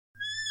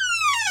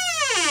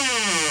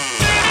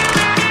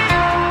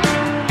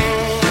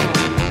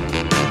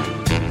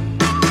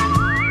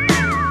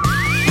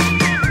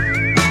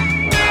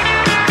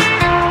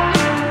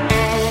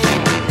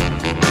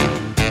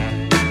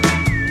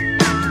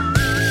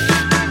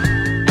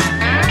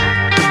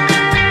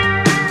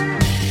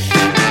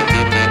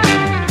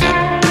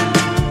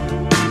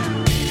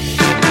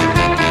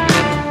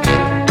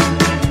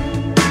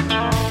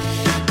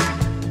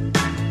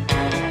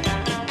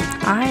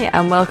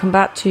and welcome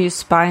back to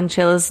Spine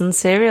Chillers and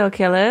Serial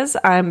Killers.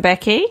 I'm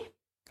Becky.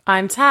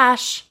 I'm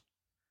Tash.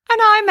 And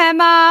I'm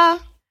Emma.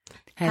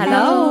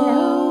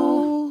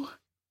 Hello.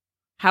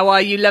 How are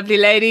you, lovely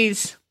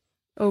ladies?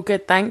 All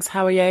good, thanks.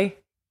 How are you?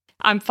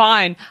 I'm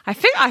fine. I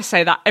think I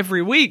say that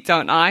every week,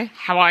 don't I?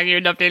 How are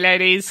you, lovely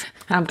ladies?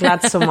 I'm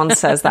glad someone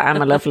says that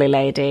I'm a lovely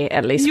lady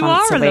at least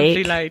once a week. You are a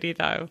lovely lady,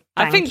 though.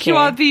 I think you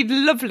are the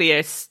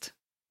loveliest.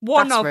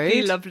 One That's of rude.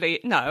 the lovely.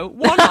 No,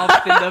 one of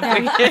the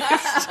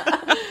loveliest.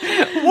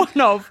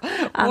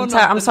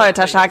 I'm sorry,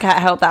 Tasha. I can't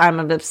help that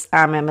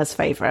I'm Emma's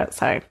favourite.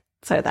 So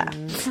that.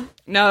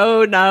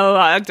 No,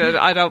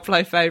 I don't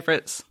play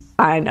favourites.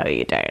 I know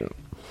you don't.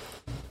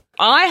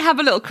 I have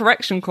a little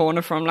correction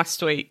corner from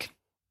last week.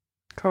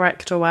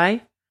 Correct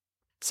away.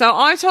 So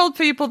I told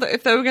people that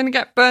if they were going to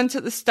get burnt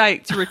at the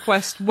stake to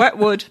request wet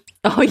wood.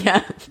 Oh,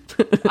 yeah.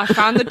 I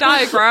found the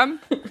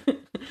diagram.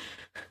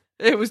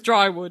 It was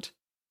dry wood.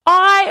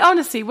 I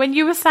honestly, when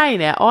you were saying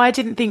it, I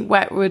didn't think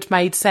wet wood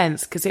made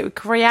sense because it would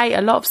create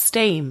a lot of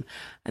steam.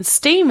 And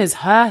steam is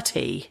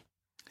hurty.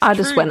 I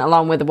just went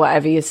along with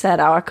whatever you said.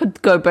 I could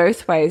go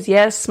both ways.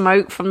 Yes,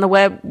 smoke from the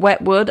wet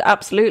wood.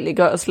 Absolutely.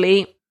 Go to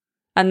sleep.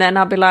 And then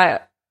I'll be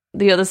like,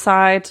 the other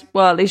side,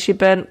 well, at least you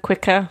burnt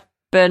quicker.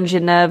 Burns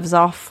your nerves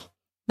off.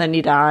 Then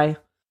you die.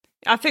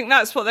 I think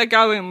that's what they're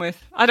going with.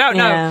 I don't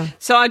know. Yeah.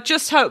 So I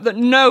just hope that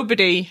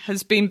nobody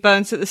has been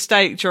burnt at the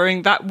stake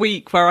during that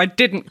week where I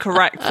didn't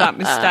correct that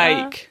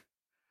mistake.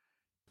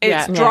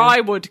 It's dry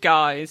wood,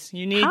 guys.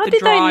 You need How the did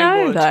dry they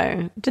know, wood.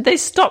 though? Did they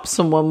stop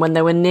someone when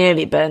they were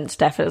nearly burnt to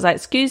death? It was like,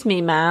 excuse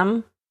me,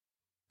 ma'am.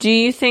 Do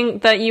you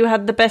think that you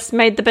had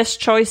made the best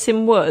choice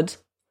in wood?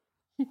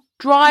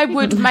 Dry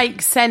wood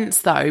makes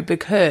sense, though,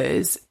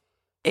 because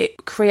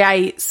it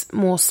creates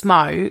more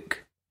smoke.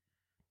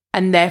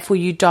 And therefore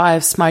you die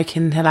of smoke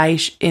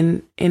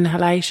inhalation.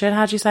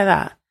 How do you say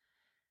that?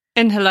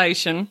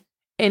 Inhalation.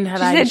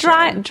 Inhalation. Is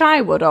it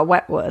dry wood or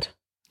wet wood?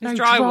 No, It's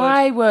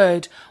dry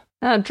wood.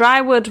 No,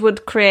 dry wood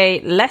would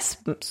create less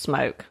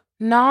smoke.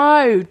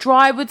 No,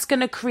 dry wood's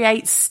going to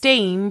create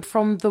steam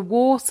from the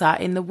water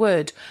in the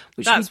wood,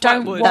 which That's we don't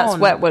wet wood. want. That's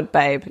wet wood,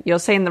 babe. You're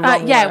saying the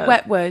wrong word.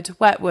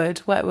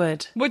 wet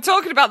wood. We're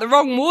talking about the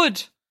wrong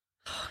wood.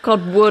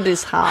 God, wood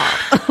is hard.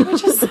 We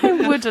just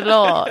say wood a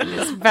lot. And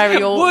it's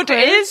very awkward. Wood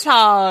is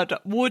hard.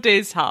 Wood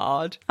is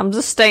hard. I'm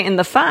just stating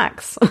the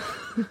facts.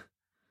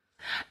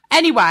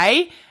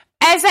 Anyway,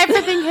 as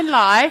everything in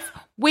life,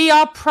 we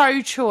are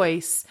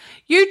pro-choice.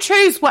 You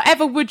choose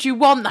whatever wood you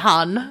want,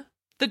 hun.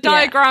 The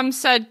diagram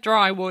said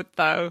dry wood,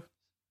 though.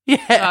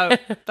 Yeah.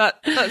 So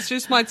that's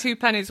just my 2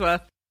 pennies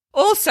worth.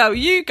 Also,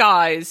 you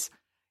guys,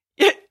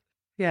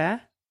 Yeah.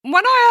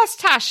 when I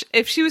asked Tash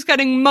if she was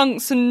getting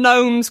monks and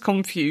gnomes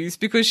confused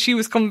because she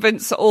was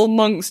convinced that all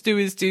monks do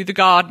is do the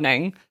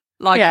gardening,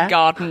 like a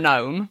garden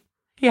gnome,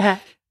 Yeah.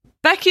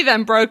 Becky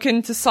then broke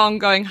into song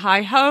going,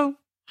 hi-ho,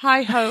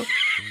 hi-ho.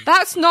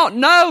 That's not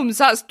gnomes,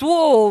 that's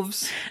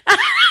dwarves.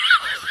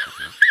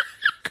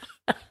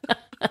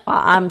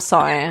 I'm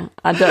sorry.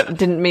 I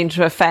didn't mean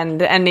to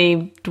offend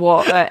any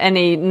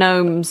any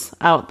gnomes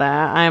out there.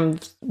 I am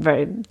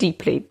very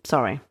deeply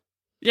sorry.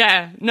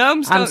 Yeah,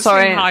 gnomes don't I'm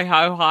sorry. sing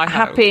hi-ho, hi-ho.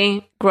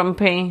 Happy,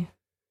 grumpy,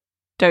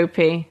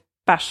 dopey,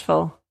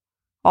 bashful.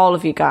 All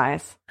of you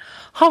guys.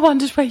 I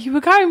wondered where you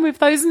were going with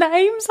those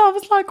names. I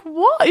was like,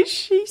 what is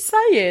she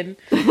saying?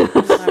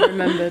 I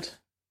remembered.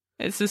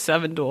 It's the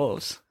 7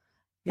 dwarves.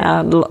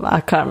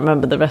 I can't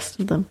remember the rest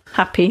of them.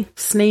 Happy.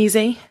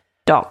 Sneezy.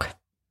 Doc.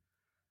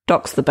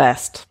 Doc's the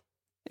best.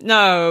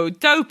 No,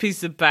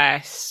 Dopey's the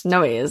best.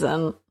 No, he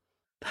isn't.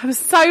 There was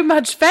so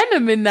much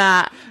venom in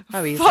that.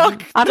 Oh, he's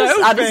Fuck I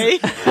Dopey.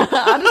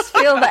 just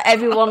feel that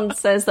everyone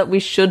says that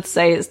we should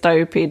say it's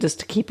Dopey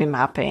just to keep him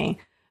happy.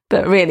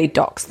 But really,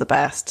 Doc's the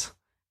best.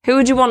 Who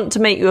would you want to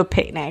make you a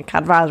picnic?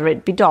 I'd rather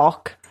it be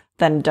Doc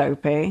than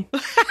Dopey.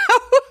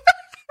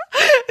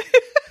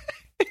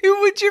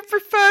 Who would you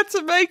prefer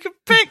to make a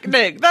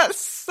picnic? That's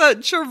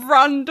such a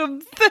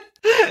random thing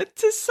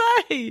to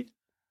say.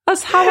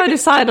 That's how I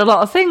decide a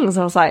lot of things.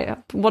 I was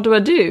like, what do I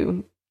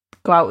do?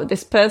 Go out with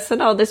this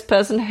person or this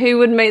person? Who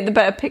would make the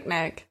better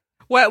picnic?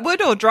 Wet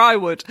wood or dry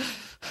wood?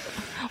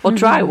 Or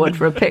dry wood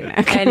for a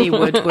picnic? Any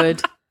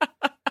wood.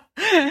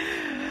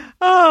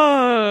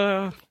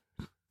 Oh.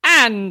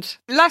 And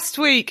last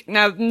week,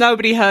 now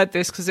nobody heard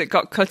this because it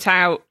got cut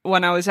out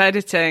when I was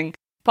editing,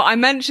 but I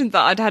mentioned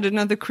that I'd had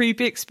another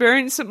creepy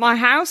experience at my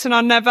house and I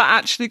never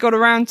actually got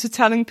around to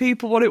telling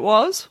people what it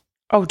was.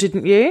 Oh,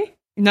 didn't you?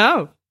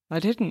 No, I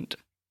didn't.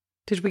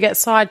 Did we get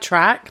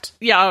sidetracked?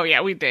 Yeah, oh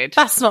yeah, we did.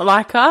 That's not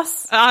like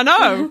us. I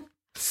know.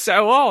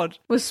 So odd.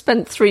 We've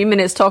spent 3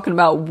 minutes talking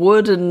about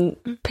wood and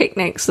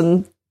picnics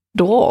and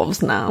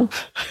dwarves now.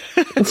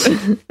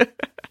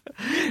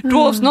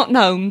 Dwarves, not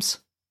gnomes.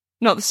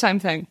 Not the same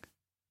thing.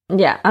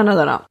 Yeah, I know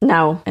they're not.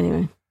 Now,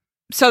 anyway.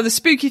 So the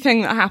spooky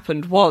thing that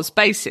happened was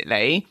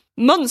basically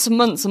months and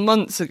months and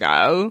months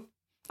ago,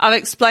 I've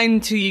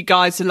explained to you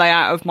guys the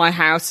layout of my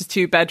house, the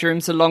 2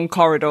 bedrooms, a long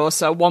corridor,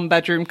 so one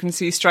bedroom can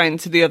see straight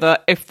into the other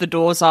if the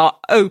doors are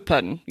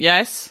open,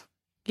 yes?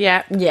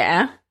 Yeah.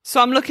 Yeah. So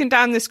I'm looking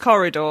down this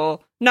corridor,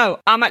 No,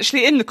 I'm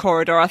actually in the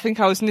corridor. I think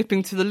I was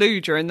nipping to the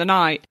loo during the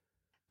night.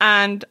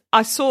 And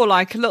I saw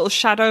like a little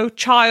shadow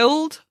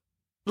child,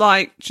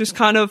 like just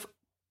kind of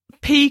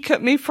peek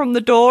at me from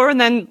the door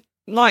and then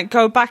like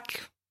go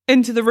back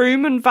into the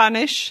room and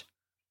vanish.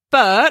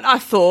 But I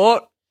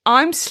thought,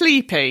 I'm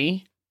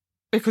sleepy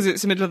because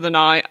it's the middle of the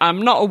night.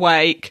 I'm not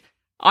awake.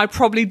 I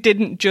probably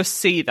didn't just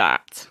see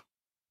that.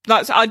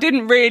 I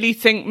didn't really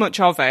think much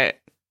of it.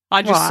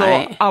 I just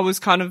thought I was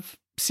kind of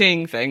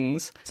seeing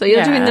things. So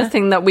you're doing the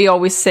thing that we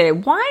always say,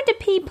 why do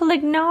people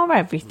ignore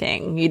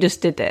everything? You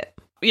just did it.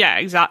 Yeah,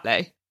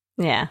 exactly.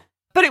 Yeah.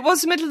 But it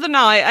was the middle of the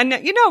night, and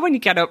you know when you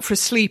get up for a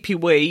sleepy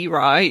wee,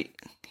 right?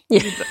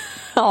 Yeah.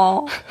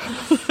 Oh.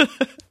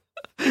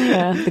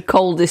 Yeah, the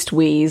coldest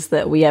wheeze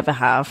that we ever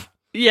have.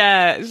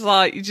 Yeah, it's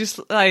like you just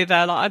lay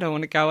there like, I don't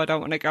want to go, I don't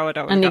want to go, I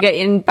don't want to go. And you're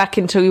getting back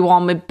into your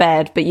warm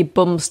bed, but your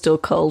bum's still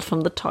cold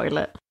from the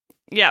toilet.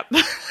 Yep.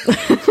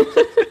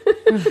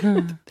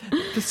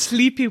 The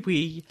sleepy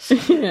wee.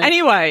 Yeah.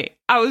 Anyway,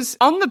 I was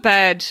on the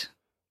bed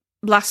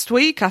last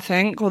week, I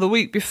think, or the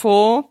week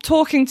before,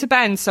 talking to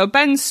Ben. So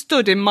Ben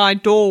stood in my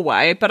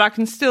doorway, but I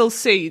can still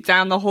see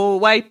down the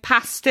hallway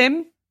past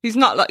him. He's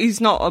not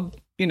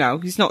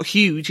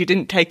huge. He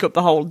didn't take up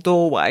the whole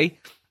doorway.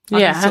 I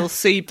can still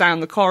see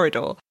down the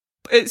corridor.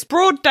 It's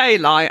broad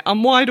daylight.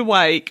 I'm wide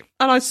awake,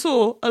 and I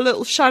saw a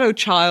little shadow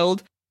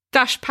child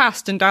dash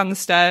past and down the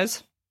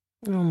stairs.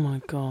 Oh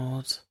my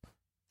God.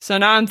 So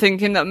now I'm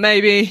thinking that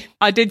maybe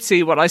I did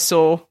see what I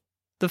saw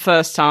the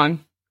first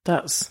time.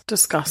 That's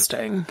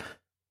disgusting.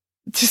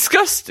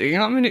 Disgusting?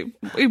 I mean,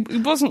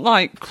 it wasn't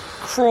like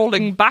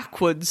crawling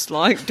backwards,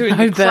 like doing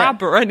the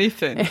crab or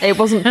anything. It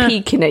wasn't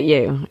peeking at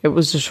you. It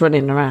was just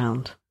running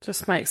around.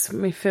 Just makes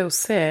me feel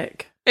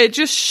sick. It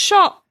just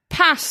shot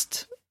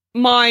past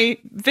my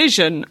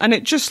vision and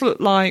it just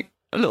looked like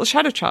a little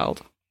shadow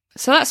child.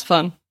 So that's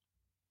fun.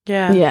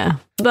 Yeah. Yeah.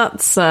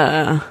 That's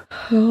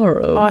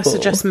horrible. I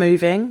suggest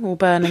moving or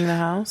burning the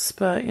house,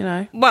 but, you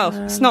know.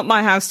 Well, it's not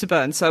my house to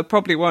burn, so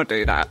probably won't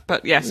do that.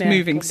 But yes,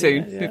 moving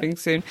soon. Yeah. Moving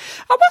soon.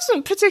 I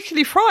wasn't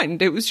particularly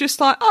frightened. It was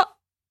just like, oh,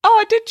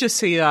 I did just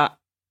see that.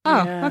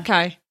 Oh,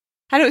 okay.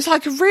 And it was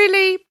like a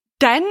really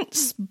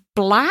dense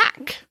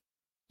black,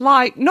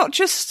 like not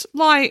just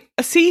like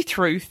a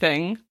see-through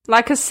thing.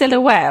 Like a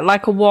silhouette,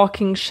 like a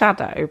walking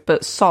shadow,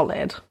 but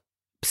solid.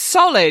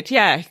 Solid,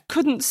 yeah.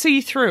 Couldn't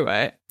see through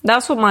it.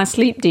 That's what my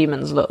sleep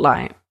demons look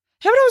like.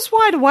 Yeah, but I was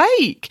wide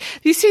awake.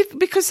 You see,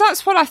 because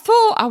that's what I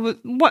thought.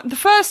 The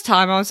first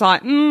time I was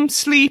like,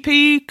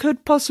 sleepy,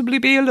 could possibly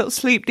be a little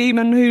sleep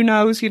demon, who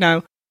knows, you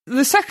know.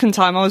 The second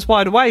time I was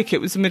wide awake,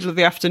 it was the middle of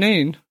the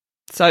afternoon.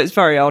 So it's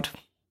very odd.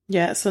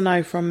 Yeah, it's a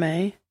no from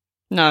me.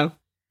 No.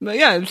 But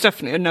yeah, it was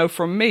definitely a no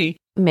from me.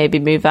 Maybe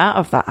move out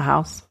of that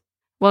house.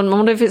 Well, I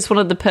wonder if it's one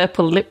of the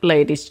purple lip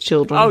lady's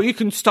children. Oh, you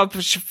can stop.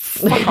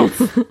 Fuck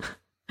off.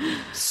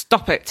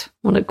 Stop it.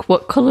 Wonder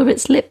what colour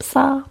its lips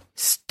are.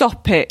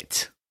 Stop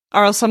it.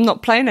 Or else I'm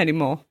not playing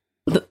anymore.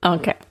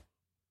 Okay.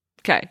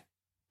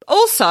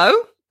 Also,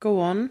 go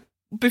on.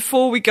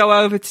 Before we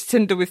go over to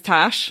Tinder with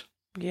Tash.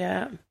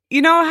 Yeah.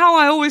 You know how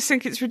I always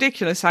think it's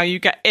ridiculous how you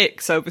get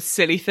icks over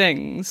silly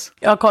things?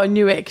 I got a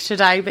new ick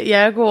today, but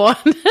yeah, go on.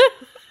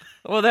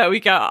 Well, there we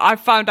go. I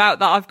found out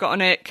that I've got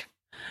an ick.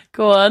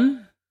 Go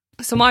on.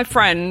 So my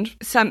friend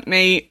sent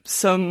me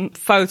some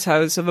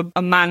photos of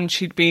a man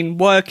she'd been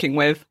working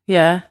with.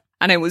 Yeah.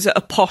 And it was at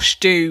a posh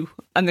do,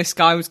 and this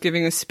guy was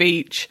giving a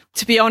speech.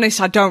 To be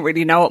honest, I don't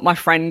really know what my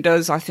friend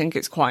does. I think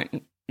it's quite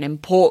an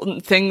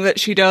important thing that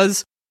she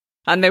does.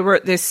 And they were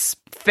at this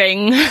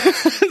thing.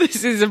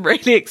 This is a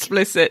really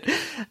explicit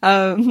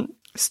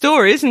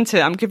story, isn't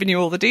it? I'm giving you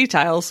all the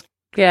details.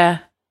 Yeah.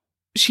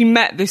 She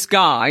met this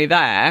guy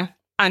there,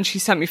 and she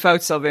sent me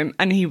photos of him,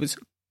 and he was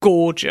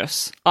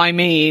gorgeous. I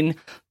mean,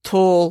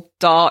 tall,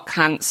 dark,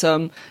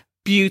 handsome,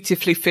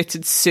 beautifully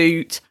fitted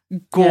suit,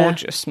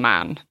 gorgeous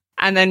man.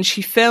 And then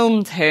she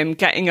filmed him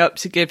getting up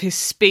to give his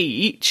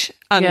speech,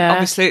 and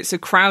obviously it's a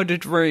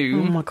crowded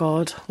room. Oh my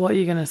God, what are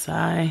you going to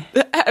say?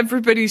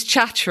 Everybody's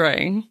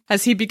chattering.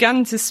 As he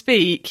began to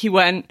speak, he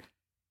went,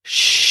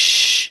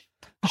 shh.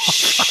 Oh,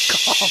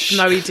 fuck off.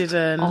 No, he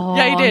didn't. Oh,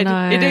 yeah, he did.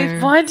 No. He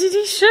did. Why did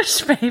he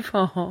shush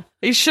people?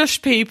 He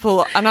shushed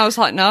people, and I was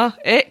like, no,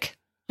 ick.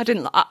 I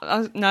didn't.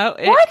 No.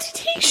 Why did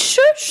he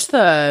shush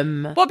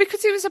them? Well,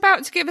 because he was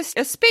about to give us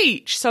a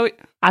speech. So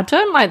I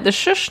don't like the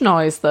shush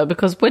noise though,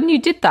 because when you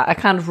did that, I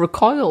kind of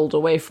recoiled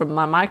away from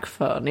my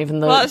microphone, even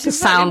though the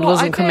sound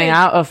wasn't coming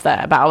out of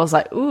there. But I was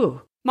like, ooh.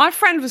 My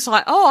friend was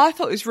like, "Oh, I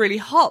thought it was really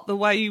hot the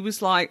way he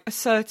was like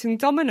asserting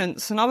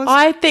dominance," and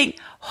I think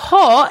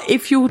hot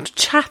if you're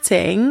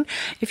chatting,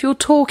 if you're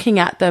talking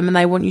at them and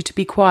they want you to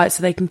be quiet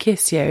so they can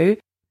kiss you.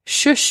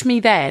 Shush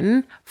me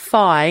then,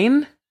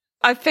 fine.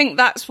 I think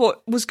that's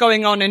what was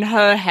going on in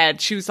her head.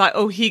 She was like,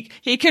 oh, he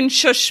can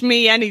shush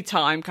me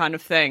anytime kind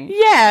of thing.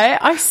 Yeah,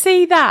 I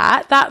see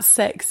that. That's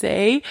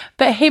sexy.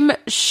 But him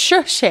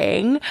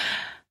shushing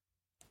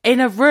in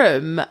a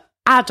room,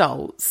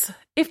 adults,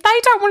 if they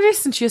don't want to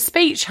listen to your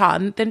speech,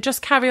 hun, then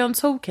just carry on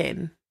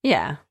talking.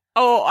 Yeah.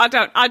 Oh, I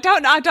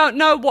don't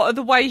know what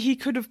other way he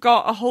could have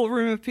got a whole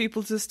room of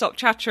people to stop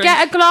chattering.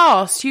 Get a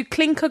glass. You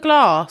clink a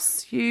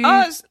glass.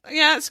 It's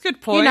a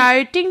good point. You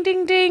know, ding,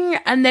 ding, ding.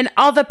 And then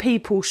other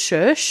people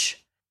shush.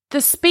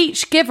 The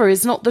speech giver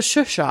is not the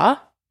shusher.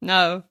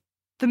 No.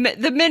 The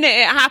minute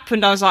it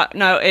happened, I was like,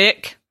 no,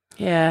 ick.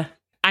 Yeah.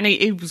 And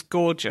he was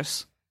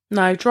gorgeous.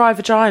 No, dry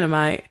vagina,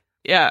 mate.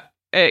 Yeah,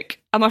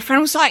 ick. And my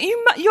friend was like, you're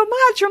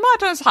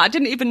mad. I was like, I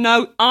didn't even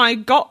know I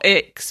got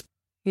icks.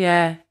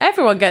 Yeah,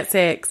 everyone gets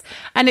icks.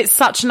 And it's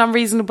such an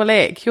unreasonable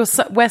ick.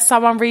 We're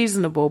so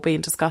unreasonable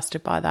being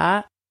disgusted by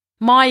that.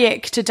 My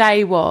ick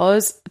today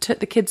was, I took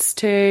the kids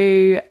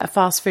to a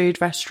fast food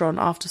restaurant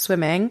after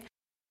swimming.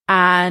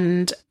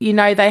 And, you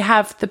know, they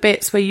have the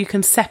bits where you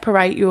can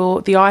separate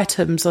the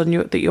items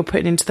that you're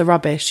putting into the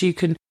rubbish. You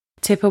can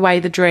tip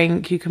away the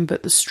drink. You can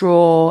put the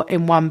straw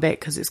in one bit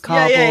because it's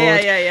cardboard.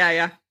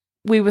 Yeah.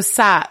 We were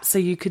sat so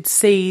you could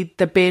see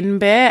the bin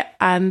bit,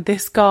 and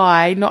this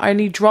guy not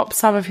only dropped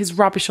some of his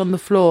rubbish on the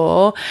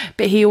floor,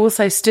 but he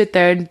also stood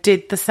there and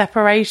did the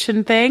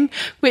separation thing,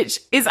 which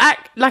is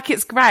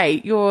it's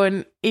great. You're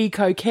an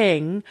eco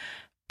king,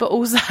 but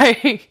also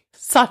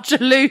such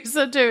a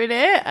loser doing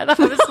it. And I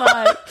was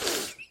like,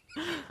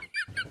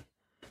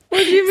 what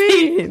do you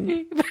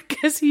mean?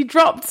 Because he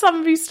dropped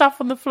some of his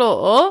stuff on the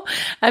floor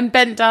and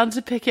bent down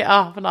to pick it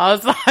up, and I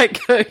was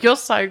like, you're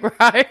so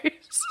gross.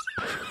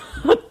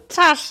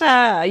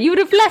 Tasha, you would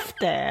have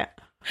left it.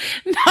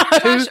 No.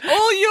 Tash,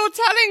 all you're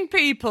telling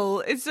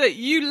people is that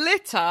you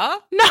litter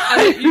and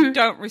that you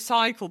don't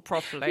recycle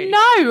properly. No,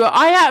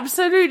 I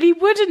absolutely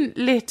wouldn't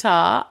litter.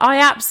 I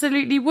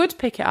absolutely would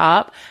pick it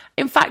up.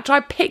 In fact,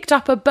 I picked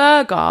up a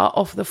burger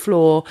off the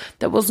floor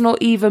that was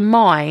not even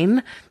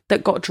mine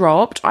that got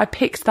dropped. I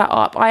picked that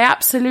up. I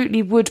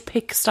absolutely would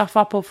pick stuff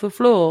up off the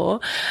floor.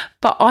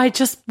 But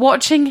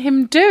watching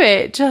him do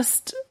it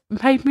just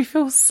made me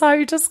feel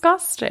so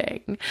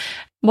disgusting.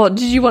 What,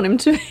 did you want him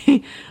to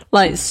be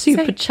like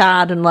super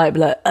Chad and like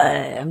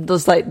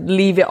just like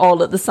leave it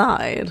all at the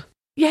side?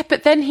 Yeah,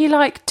 but then he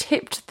like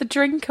tipped the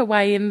drink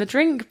away in the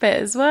drink bit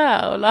as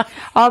well.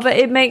 But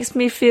it makes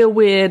me feel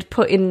weird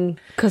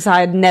because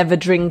I never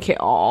drink it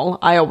all.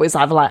 I always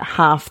have like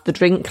half the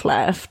drink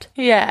left.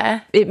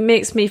 Yeah. It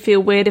makes me feel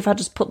weird if I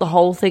just put the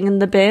whole thing in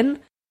the bin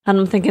and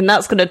I'm thinking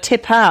that's going to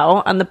tip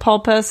out and the poor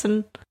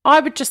person... I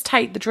would just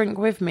take the drink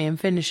with me and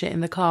finish it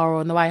in the car or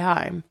on the way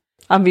home.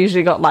 I've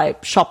usually got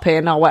like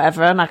shopping or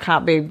whatever and I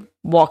can't be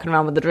walking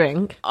around with the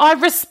drink. I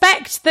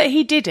respect that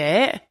he did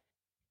it,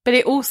 but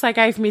it also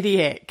gave me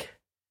the ick.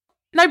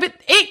 No, but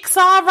icks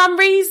are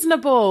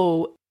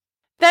unreasonable.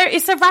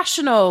 It's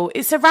irrational.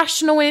 It's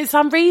irrational and it's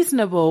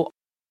unreasonable.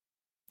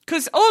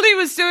 Because all he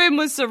was doing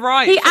was the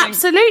right thing. He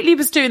absolutely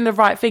was doing the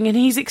right thing, and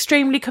he's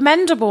extremely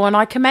commendable, and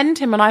I commend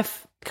him and I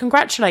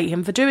congratulate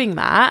him for doing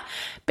that.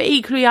 But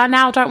equally, I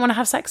now don't want to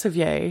have sex with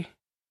you.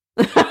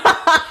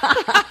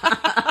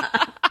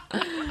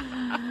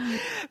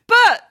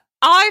 But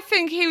I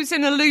think he was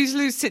in a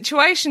lose-lose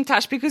situation,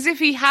 Tash, because if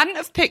he hadn't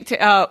have picked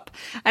it up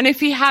and if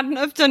he hadn't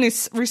have done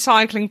his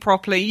recycling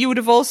properly, you would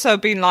have also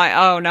been like,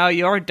 oh, no,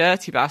 you're a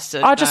dirty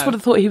bastard. I just would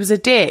have thought he was a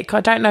dick.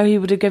 I don't know he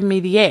would have given me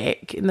the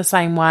ick in the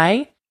same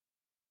way.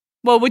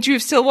 Well, would you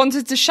have still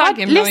wanted to shag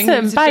him?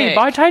 Listen, babe,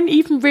 I don't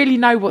even really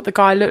know what the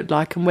guy looked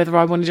like and whether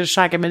I wanted to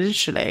shag him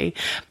initially.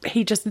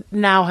 He just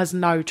now has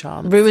no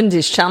chance. Ruined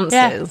his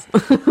chances.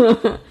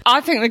 Yeah.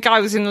 I think the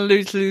guy was in a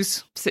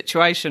lose-lose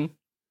situation.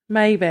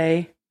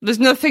 Maybe. There's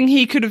nothing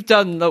he could have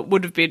done that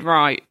would have been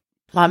right.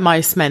 Like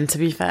most men, to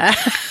be fair.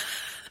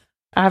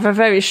 I have a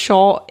very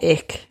short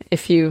ick.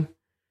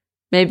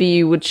 Maybe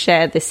you would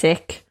share this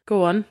ick.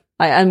 Go on.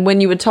 And when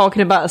you were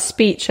talking about a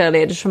speech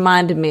earlier, it just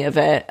reminded me of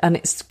it. And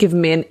it's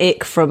given me an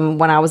ick from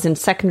when I was in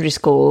secondary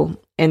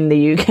school in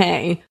the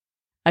UK.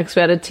 Because we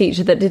had a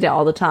teacher that did it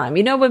all the time.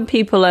 You know when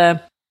people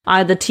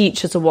either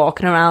teachers are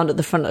walking around at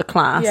the front of the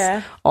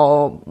class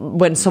or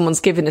when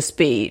someone's giving a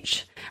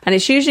speech. And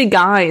it's usually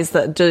guys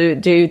that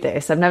do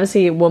this. I've never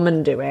seen a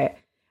woman do it.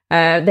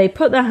 They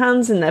put their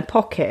hands in their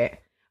pocket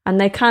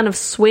and they kind of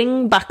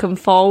swing back and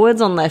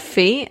forwards on their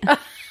feet.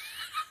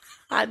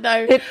 I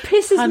know. It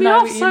pisses me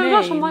off so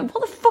much. I'm like,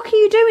 what the fuck are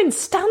you doing?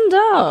 Stand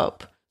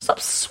up. Stop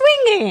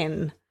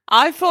swinging.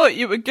 I thought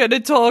you were going to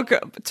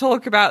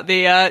talk about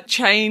the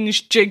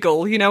change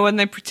jiggle, you know, when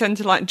they pretend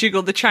to like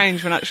jiggle the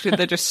change when actually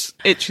they're just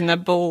itching their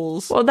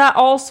balls. Well, that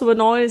also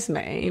annoys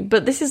me.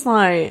 But this is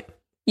like,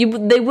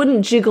 they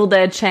wouldn't jiggle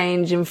their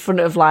change in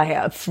front of like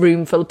a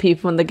room full of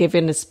people when they're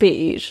giving a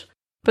speech.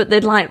 But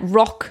they'd like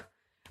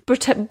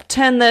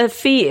turn their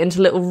feet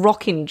into little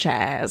rocking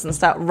chairs and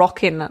start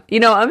rocking. You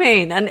know what I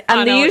mean? And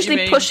they're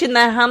usually pushing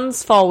their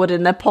hands forward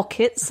in their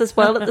pockets as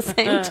well at the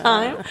same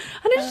time. And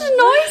it just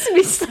annoys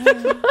me so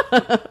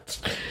much.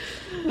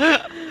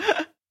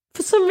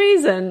 For some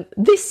reason,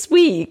 this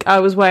week I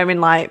was wearing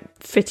like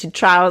fitted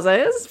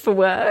trousers for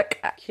work.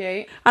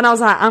 Cute. And I was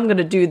like, I'm going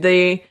to do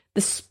the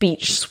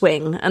speech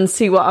swing and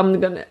see what I'm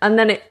going to... And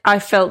then I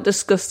felt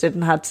disgusted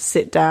and had to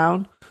sit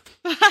down.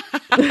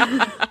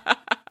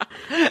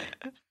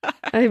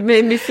 It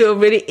made me feel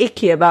really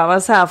icky about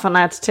myself, and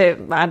I had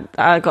to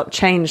I got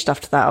changed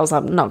after that. I was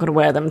like, I'm not going to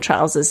wear them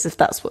trousers if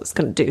that's what it's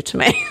going to do to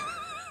me.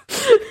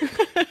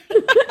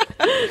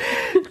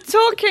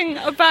 Talking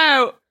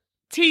about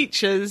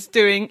teachers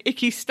doing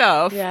icky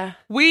stuff,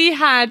 we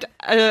had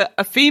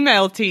a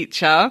female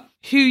teacher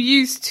who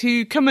used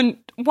to come and,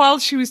 while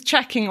she was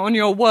checking on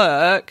your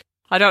work,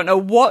 I don't know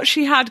what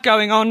she had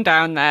going on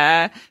down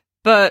there,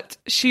 but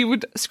she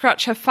would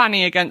scratch her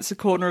fanny against the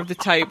corner of the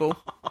table.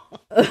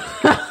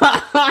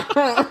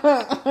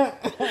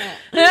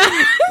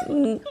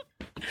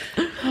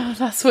 Oh,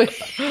 that's weird.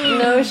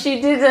 No,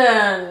 she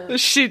didn't.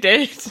 She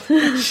did.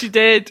 She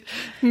did.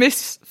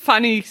 Miss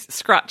Fanny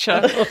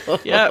Scratcher.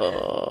 Yep.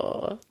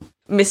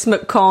 Miss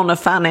McCorner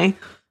Fanny.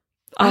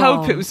 I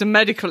hope it was a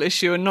medical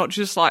issue and not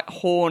just like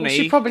horny. Well,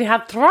 she probably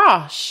had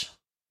thrush.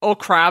 Or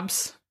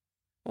crabs.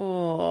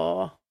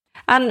 Oh.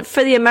 And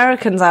for the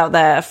Americans out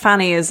there,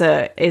 Fanny is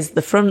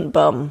the front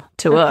bum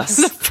to us.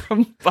 The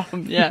front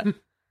bum, yeah.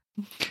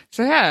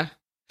 So yeah.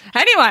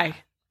 Anyway,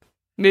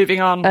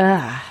 moving on.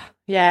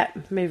 Yeah,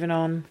 moving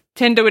on.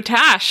 Tinder with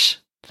Tash.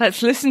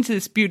 Let's listen to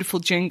this beautiful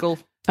jingle.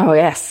 Oh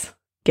yes.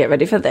 Get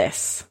ready for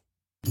this.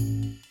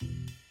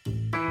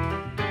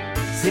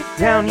 Sit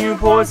down, you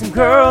boys and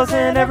girls,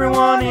 and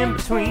everyone in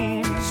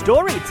between.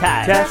 Story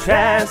time. Tash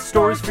has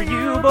stories for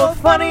you, both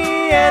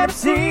funny and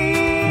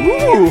obscene.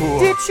 Ooh.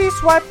 Did she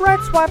swipe right,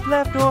 swipe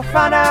left, or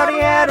find out he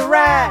had a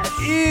rash?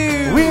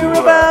 Ew. We're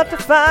about to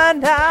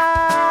find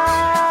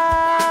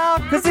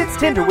out, 'cause it's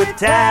Tinder with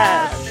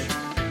Tash.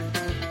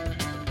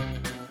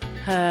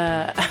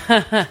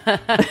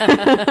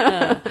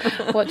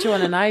 What do you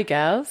want to know,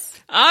 girls?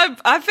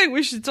 I think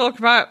we should talk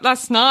about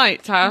last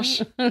night, Tash.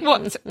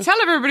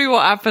 Tell everybody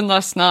what happened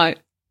last night.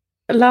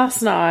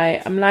 Last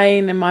night, I'm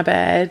laying in my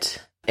bed.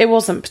 It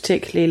wasn't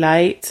particularly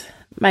late.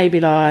 Maybe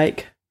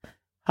like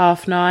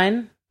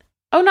 9:30.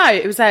 Oh no,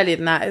 it was earlier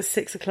than that. It was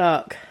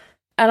 6:00.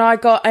 And I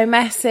got a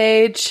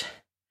message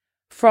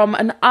from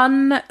an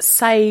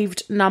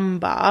unsaved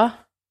number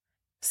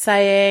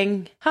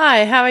saying,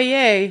 "Hi, how are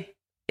you?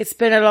 It's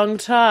been a long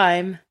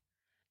time."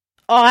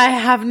 I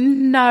have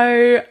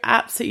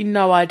absolutely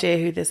no idea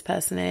who this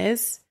person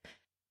is.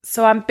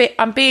 So I'm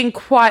being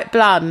quite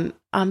blunt.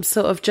 I'm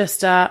sort of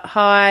just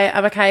hi,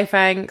 I'm okay,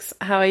 thanks.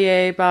 How are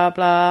you? Blah,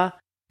 blah.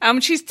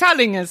 She's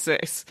telling us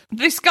this.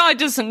 This guy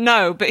doesn't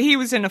know, but he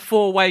was in a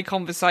 4-way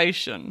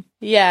conversation.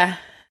 Yeah.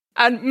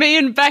 And me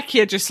and Becky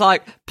are just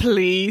like,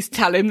 please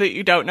tell him that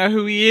you don't know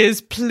who he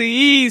is.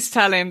 Please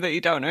tell him that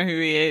you don't know who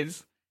he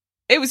is.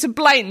 It was a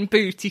blatant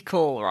booty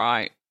call,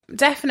 right?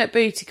 Definite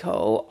booty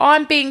call.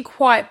 I'm being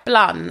quite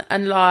blunt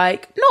and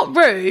like, not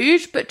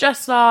rude, but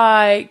just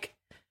like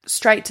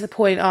straight to the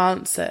point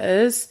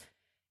answers.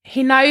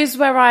 He knows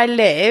where I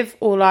live,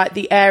 or like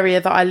the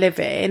area that I live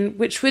in,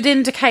 which would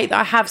indicate that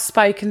I have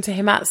spoken to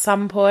him at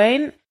some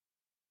point.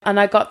 And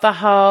I got the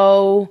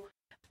whole,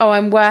 oh,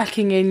 I'm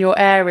working in your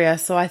area,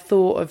 so I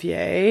thought of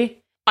you.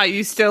 Are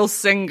you still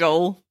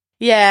single?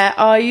 Yeah,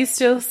 are you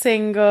still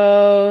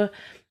single?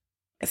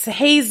 So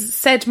he's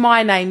said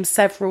my name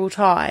several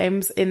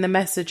times in the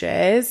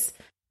messages.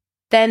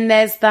 Then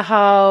there's the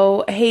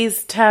whole,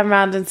 he's turned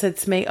around and said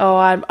to me, oh,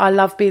 I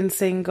love being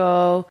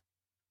single.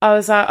 I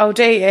was like, oh,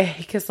 do you?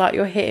 Because like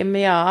you're hitting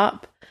me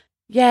up.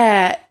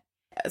 Yeah.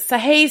 So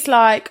he's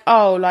like,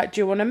 oh, like,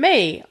 do you want to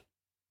meet?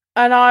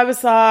 And I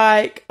was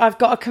like, I've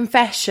got a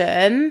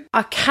confession.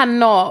 I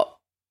cannot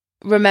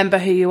remember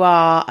who you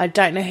are. I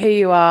don't know who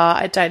you are.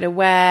 I don't know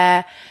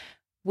where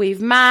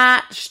we've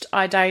matched.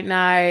 I don't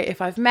know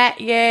if I've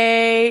met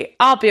you.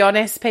 I'll be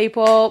honest,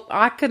 people.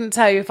 I couldn't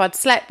tell you if I'd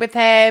slept with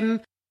him.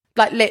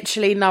 Like,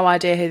 literally no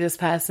idea who this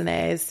person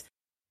is.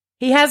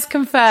 He has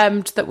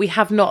confirmed that we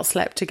have not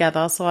slept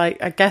together, so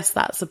I guess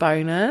that's a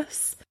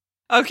bonus.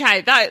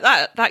 Okay,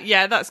 that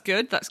yeah, that's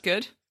good. That's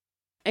good.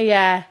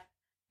 Yeah.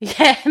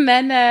 Yeah, and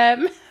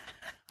then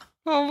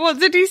oh, what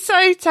did he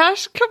say,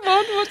 Tash? Come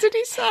on, what did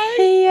he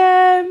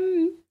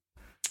say?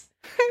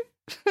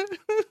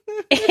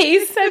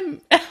 He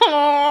said,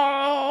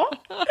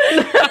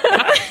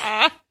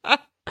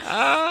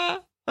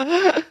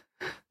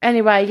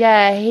 anyway,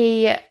 yeah,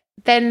 he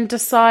then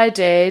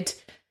decided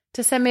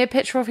to send me a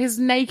picture of his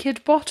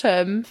naked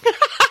bottom.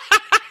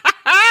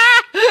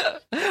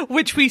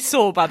 Which we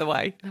saw, by the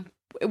way.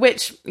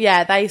 Which,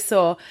 yeah, they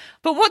saw.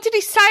 But what did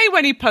he say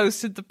when he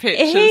posted the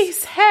pictures? He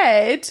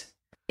said,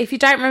 if you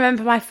don't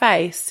remember my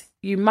face,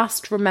 you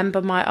must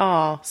remember my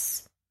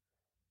arse.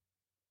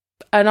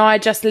 And I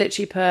just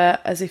literally put,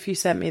 as if you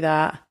sent me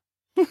that.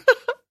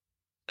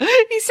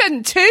 He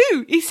sent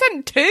two. He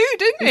sent two,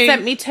 didn't he? He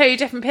sent me 2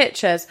 different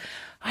pictures.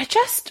 I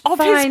just of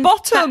find his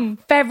bottom.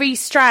 That very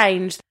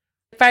strange.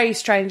 Very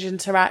strange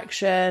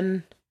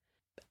interaction.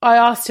 I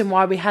asked him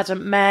why we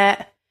hadn't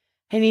met,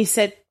 and he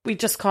said we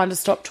just kind of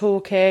stopped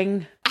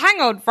talking.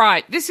 Hang on,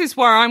 right. This is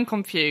where I'm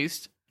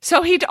confused.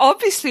 So he'd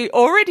obviously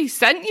already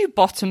sent you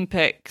bottom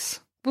pics.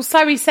 Well,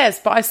 so he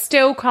says, but I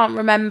still can't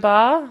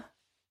remember.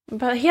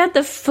 But he had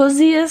the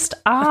fuzziest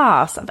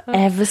arse I've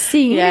ever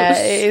seen. Yeah,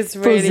 it is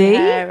really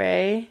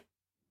hairy.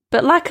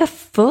 But like a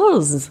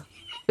fuzz.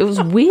 It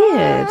was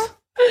weird.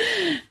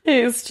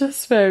 It's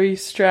just very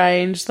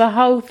strange. The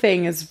whole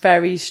thing is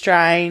very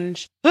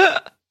strange.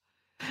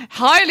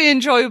 Highly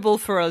enjoyable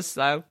for us,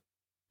 though.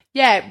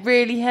 Yeah,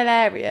 really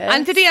hilarious.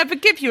 And did he ever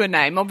give you a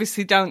name?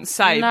 Obviously, don't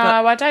say. No,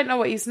 but I don't know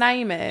what his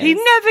name is. he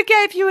never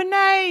gave you a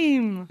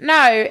name. No,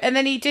 and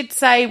then he did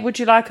say, would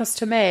you like us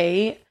to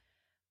meet?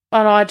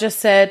 And I just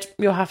said,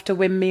 you'll have to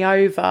win me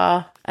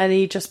over. And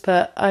he just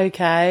put,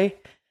 okay.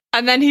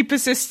 And then he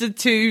persisted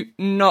to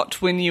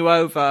not win you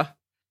over.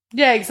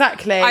 Yeah,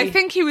 exactly. I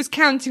think he was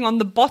counting on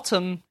the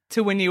bottom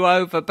to win you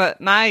over,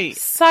 but mate.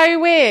 So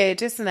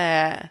weird, isn't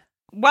it?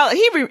 Well,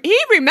 he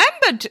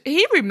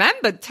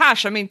remembered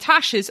Tash. I mean,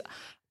 Tash is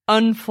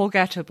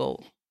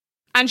unforgettable.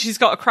 And she's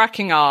got a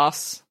cracking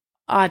arse.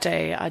 I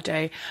do.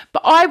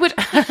 But I would...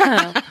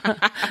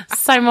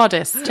 so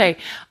modest, too.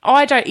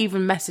 I don't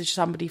even message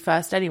somebody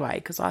first anyway,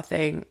 because I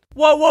think...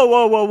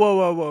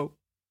 Whoa.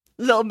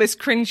 Little Miss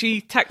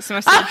Cringy text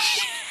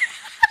message.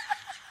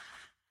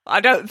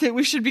 I don't think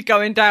we should be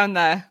going down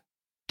there.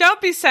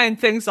 Don't be saying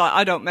things like,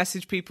 I don't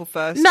message people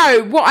first.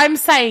 No, what I'm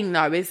saying,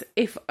 though, is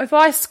if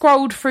I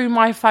scrolled through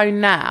my phone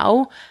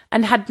now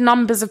and had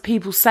numbers of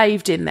people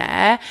saved in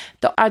there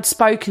that I'd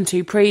spoken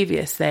to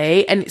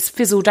previously and it's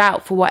fizzled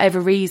out for whatever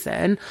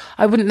reason,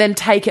 I wouldn't then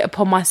take it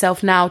upon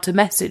myself now to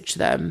message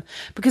them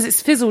because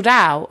it's fizzled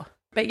out.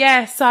 But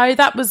yeah, so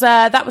that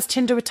was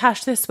Tinder with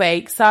Tash this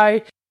week.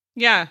 So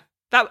yeah.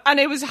 And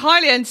it was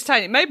highly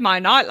entertaining. It made my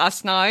night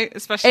last night,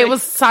 especially. It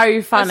was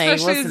so funny,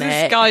 especially wasn't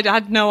as it? this guy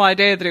had no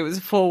idea that it was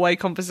a 4-way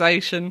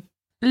conversation.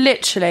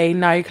 Literally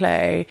no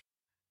clue.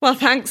 Well,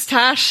 thanks,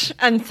 Tash,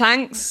 and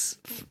thanks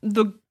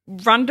the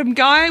random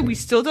guy. We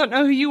still don't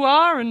know who you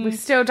are, and we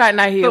still don't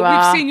know who you are.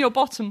 But we've seen your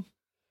bottom.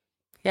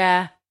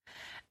 Yeah.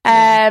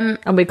 And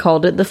we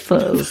called it the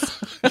fuzz.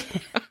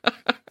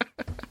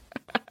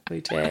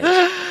 We did.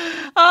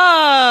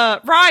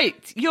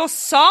 Right. Your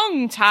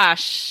song,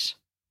 Tash.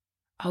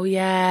 Oh,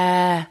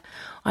 yeah.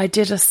 I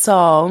did a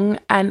song,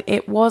 and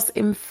it was,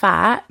 in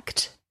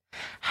fact,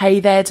 Hey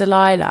There,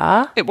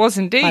 Delilah. It was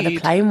indeed. By the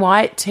Plain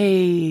White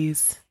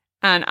Tees.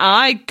 And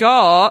I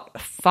got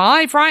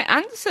 5 right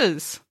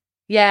answers.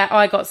 Yeah,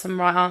 I got some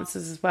right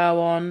answers as well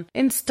on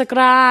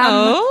Instagram.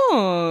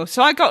 Oh,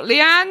 so I got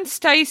Leanne,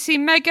 Stacey,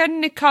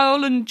 Megan,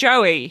 Nicole, and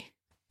Joey.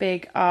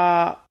 Big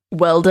up.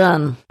 Well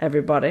done,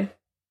 everybody.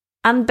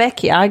 And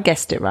Becky, I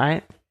guessed it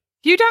right.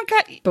 You don't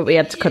get... But we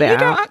had to cut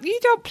it out. You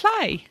don't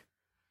play.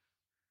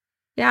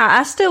 Yeah,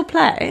 I still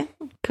play,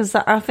 because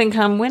I think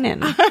I'm winning.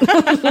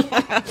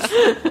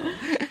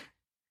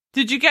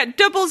 Did you get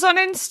doubles on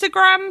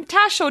Instagram,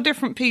 Tash, or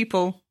different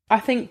people? I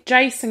think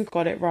Jason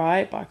got it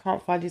right, but I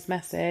can't find his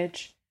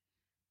message.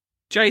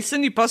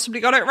 Jason, you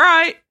possibly got it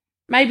right.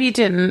 Maybe you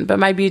didn't, but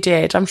maybe you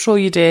did. I'm sure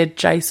you did,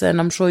 Jason.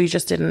 I'm sure you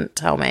just didn't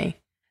tell me.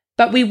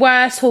 But we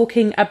were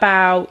talking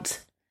about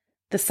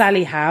the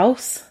Sally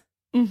House.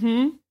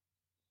 Mm-hmm.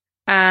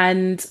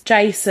 And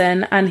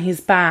Jason and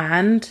his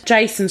band.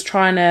 Jason's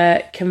trying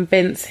to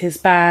convince his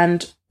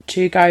band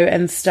to go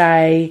and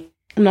stay,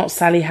 not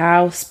Sally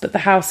House, but the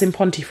house in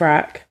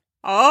Pontefract.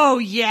 Oh,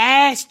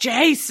 yes,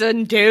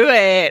 Jason, do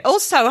it.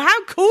 Also,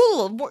 how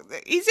cool.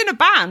 He's in a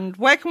band.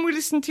 Where can we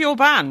listen to your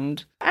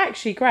band?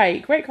 Actually,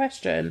 great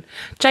question.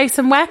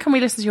 Jason, where can we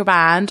listen to your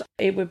band?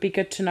 It would be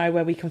good to know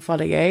where we can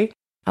follow you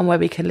and where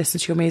we can listen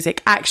to your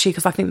music. Actually,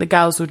 because I think the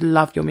girls would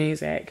love your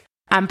music.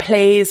 And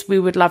please, we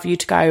would love you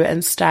to go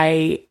and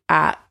stay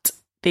at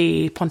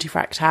the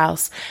Pontefract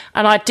house.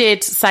 And I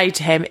did say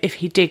to him, if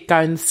he did go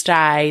and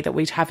stay, that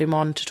we'd have him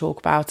on to talk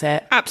about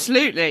it.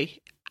 Absolutely,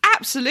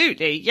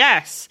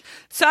 yes.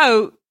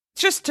 So,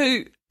 just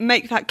to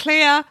make that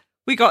clear,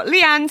 we got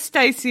Leanne,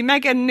 Stacey,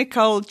 Megan,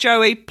 Nicole,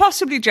 Joey,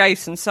 possibly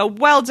Jason. So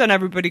well done,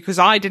 everybody, because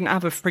I didn't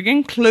have a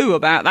frigging clue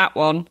about that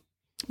one.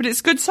 But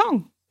it's a good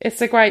song.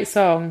 It's a great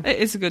song. It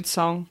is a good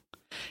song.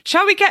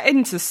 Shall we get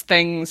into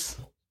things?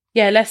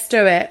 Yeah, let's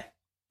do it.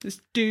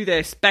 Let's do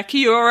this. Becky,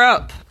 you're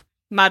up.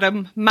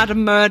 Madam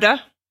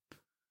Murder.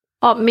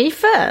 Oh, me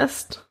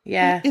first?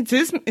 Yeah. It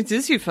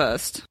is you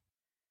first.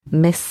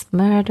 Miss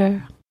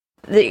Murder.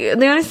 The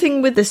only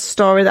thing with this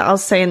story that I'll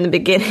say in the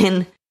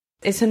beginning,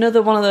 it's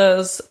another one of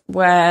those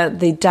where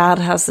the dad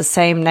has the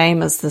same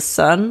name as the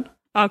son.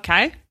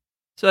 Okay.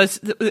 So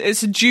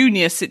it's a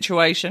junior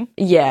situation.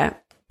 Yeah,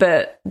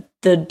 but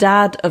the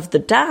dad of the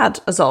dad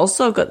has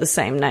also got the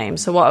same name.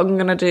 So what I'm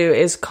going to do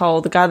is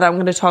call the guy that I'm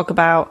going to talk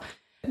about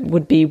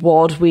would be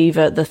Ward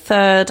Weaver the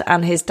third,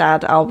 and his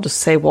dad, I'll just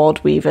say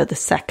Ward Weaver the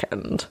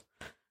second.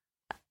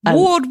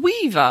 Ward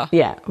Weaver?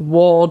 Yeah,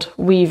 Ward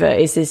Weaver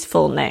is his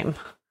full name.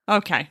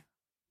 Okay.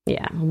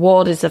 Yeah,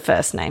 Ward is the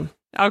first name.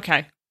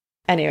 Okay.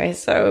 Anyway,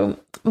 so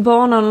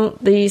born on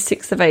the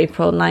 6th of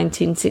April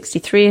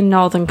 1963 in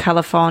Northern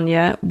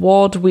California,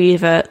 Ward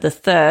Weaver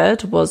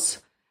III was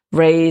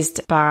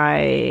raised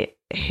by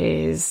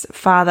his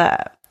father,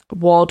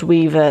 Ward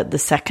Weaver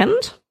II,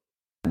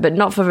 but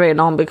not for very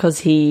long because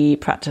he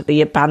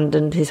practically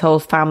abandoned his whole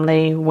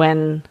family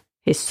when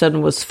his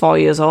son was 4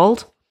 years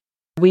old.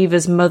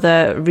 Weaver's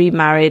mother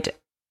remarried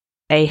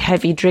a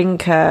heavy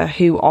drinker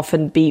who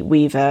often beat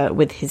Weaver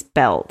with his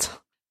belt.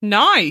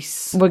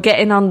 Nice. We're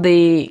getting on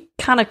the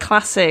kind of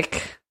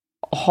classic,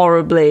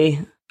 horribly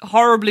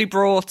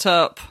brought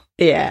up.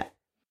 Yeah.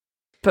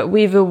 But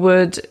Weaver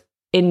would,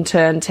 in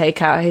turn,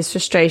 take out his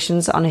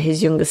frustrations on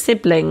his younger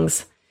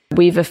siblings.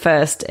 Weaver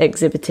first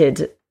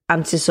exhibited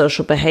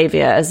antisocial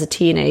behaviour as a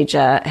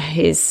teenager.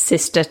 His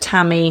sister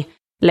Tammy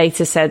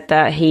later said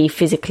that he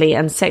physically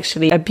and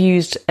sexually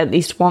abused at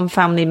least one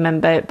family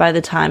member by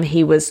the time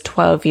he was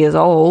 12 years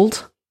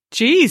old.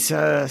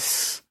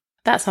 Jesus.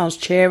 That sounds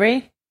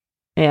cheery.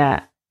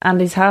 Yeah. And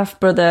his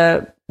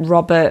half-brother,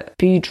 Robert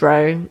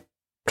Boudreaux,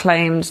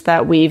 claimed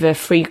that Weaver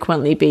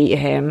frequently beat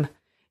him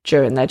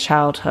during their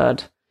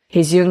childhood.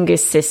 His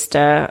youngest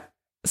sister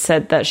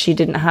said that she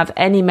didn't have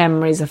any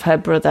memories of her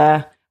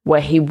brother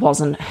where he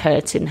wasn't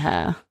hurting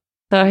her.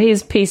 So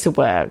he's a piece of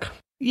work.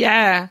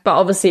 Yeah. But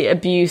obviously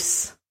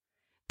abuse,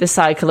 the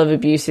cycle of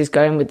abuse is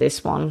going with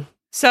this one.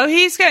 So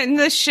he's getting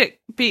the shit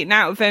beaten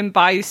out of him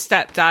by his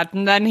stepdad,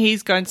 and then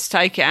he's going to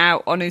take it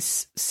out on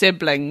his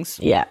siblings.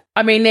 Yeah.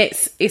 I mean,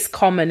 it's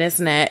common,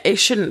 isn't it? It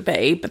shouldn't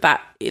be, but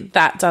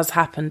that does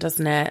happen,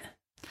 doesn't it?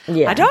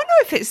 Yeah. I don't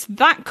know if it's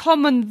that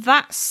common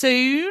that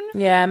soon.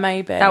 Yeah,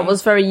 maybe. That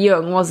was very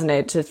young, wasn't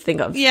it, to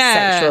think of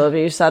sexual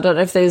abuse. I don't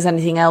know if there was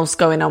anything else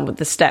going on with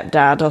the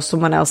stepdad or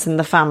someone else in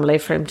the family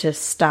for him to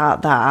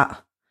start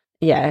that.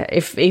 Yeah,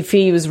 if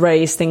he was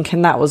raised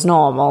thinking that was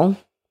normal,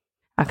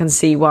 I can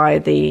see why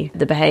the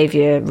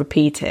behaviour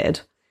repeated.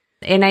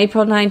 In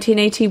April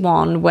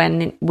 1981,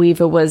 when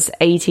Weaver was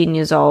 18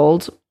 years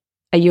old,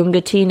 a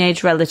younger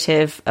teenage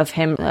relative of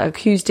him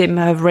accused him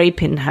of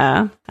raping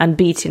her and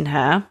beating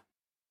her.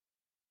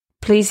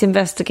 Police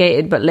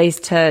investigated but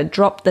later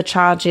dropped the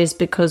charges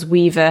because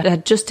Weaver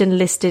had just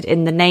enlisted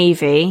in the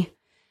Navy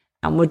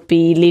and would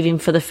be leaving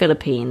for the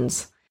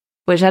Philippines,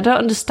 which I don't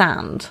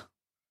understand.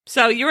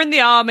 So you're in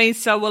the army,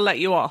 so we'll let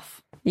you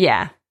off.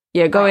 Yeah.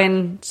 You're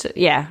going to,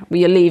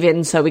 you're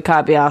leaving, so we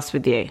can't be arsed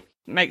with you.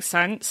 Makes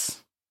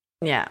sense.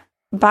 Yeah.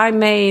 By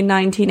May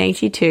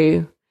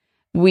 1982,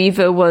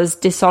 Weaver was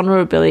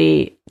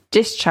dishonourably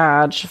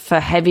discharged for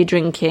heavy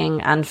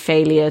drinking and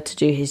failure to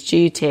do his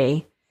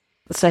duty.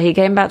 So he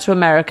came back to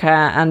America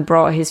and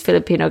brought his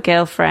Filipino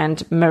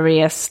girlfriend,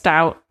 Maria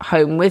Stout,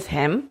 home with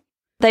him.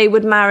 They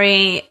would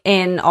marry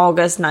in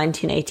August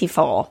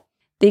 1984.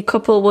 The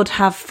couple would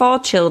have 4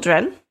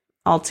 children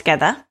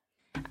altogether.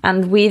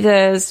 And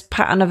Weaver's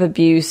pattern of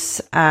abuse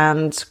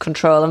and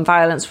control and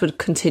violence would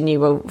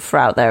continue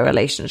throughout their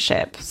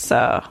relationship.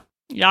 So,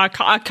 yeah,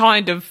 I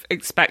kind of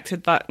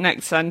expected that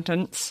next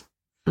sentence.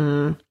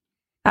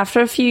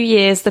 After a few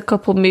years, the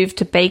couple moved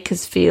to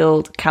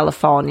Bakersfield,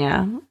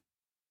 California,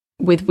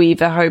 with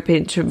Weaver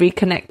hoping to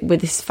reconnect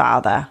with his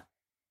father,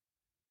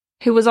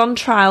 who was on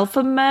trial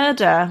for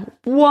murder.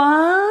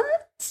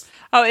 What?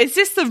 Oh, is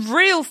this the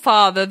real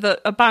father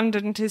that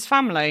abandoned his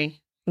family?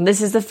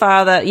 This is the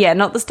father,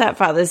 not the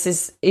stepfather.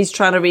 He's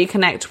trying to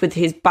reconnect with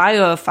his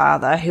bio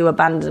father, who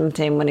abandoned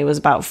him when he was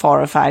about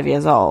 4 or 5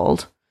 years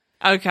old.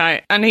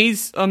 Okay, and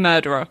he's a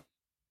murderer.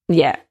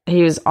 Yeah,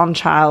 he was on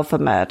trial for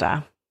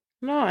murder.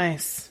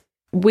 Nice.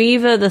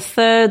 Weaver the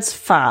third's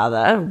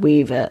father,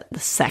 Weaver the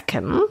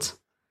second.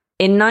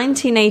 In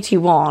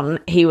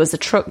 1981, he was a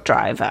truck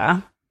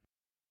driver.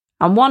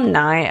 And one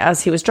night,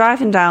 as he was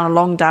driving down a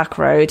long dark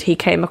road, he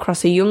came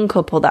across a young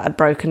couple that had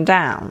broken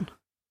down.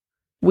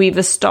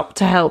 Weaver stopped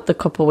to help the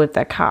couple with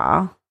their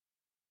car.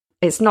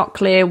 It's not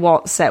clear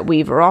what set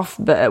Weaver off,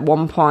 but at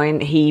one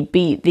point he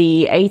beat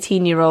the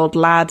 18-year-old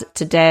lad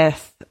to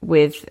death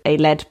with a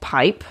lead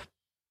pipe.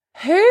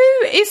 Who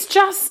is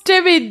just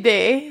doing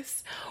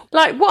this?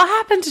 Like, what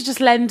happened to just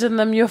lending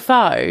them your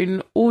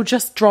phone or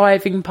just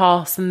driving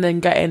past and then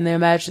getting the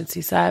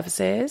emergency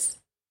services?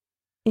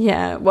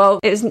 Yeah, well,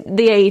 it's the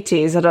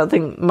 80s. I don't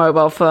think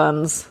mobile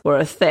phones were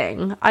a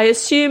thing. I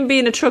assume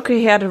being a trucker,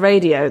 he had a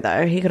radio,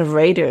 though. He could have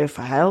radio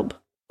for help.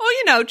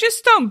 Or,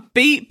 just don't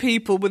beat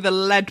people with a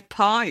lead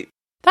pipe.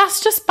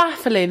 That's just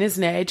baffling,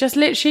 isn't it? It just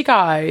literally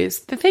goes.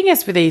 The thing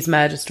is with these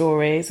murder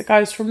stories, it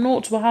goes from 0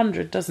 to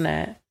 100, doesn't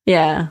it?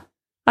 Yeah.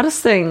 I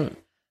just think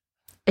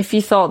if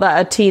you thought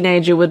that a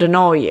teenager would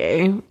annoy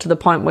you to the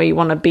point where you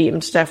want to beat him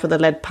to death with a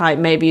lead pipe,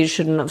 maybe you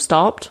shouldn't have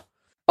stopped.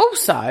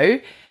 Also,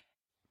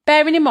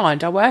 bearing in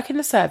mind, I work in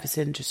the service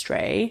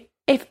industry.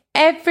 If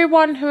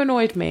everyone who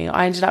annoyed me,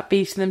 I ended up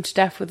beating them to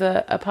death with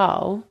a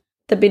pole,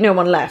 there'd be no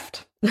one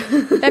left.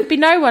 There'd be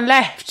no one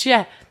left,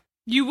 yeah.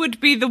 You would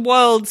be the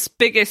world's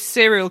biggest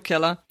serial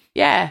killer.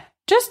 Yeah.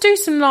 Just do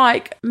some,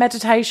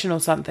 meditation or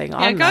something.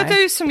 Yeah, go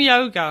do some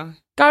yoga.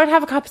 Go and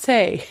have a cup of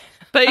tea.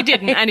 But he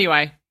didn't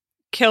anyway.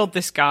 Killed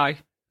this guy.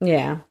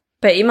 Yeah.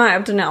 But he might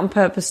have done it on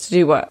purpose to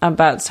do what I'm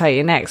about to tell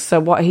you next. So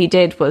what he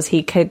did was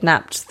he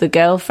kidnapped the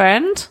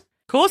girlfriend.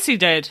 Of course he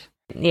did.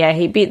 Yeah,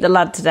 he beat the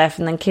lad to death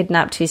and then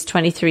kidnapped his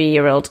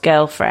 23-year-old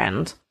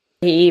girlfriend.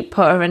 He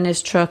put her in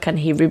his truck and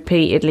he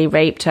repeatedly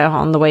raped her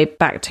on the way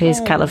back to his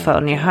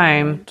California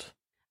home.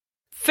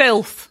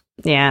 Filth.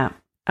 Yeah.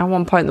 At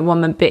one point, the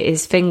woman bit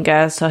his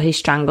finger, so he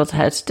strangled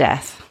her to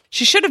death.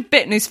 She should have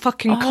bitten his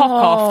fucking cock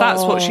off.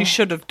 That's what she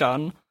should have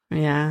done.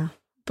 Yeah.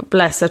 But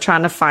bless her,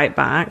 trying to fight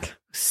back.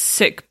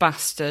 Sick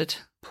bastard.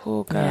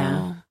 Poor girl.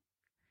 Yeah.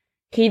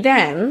 He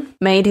then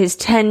made his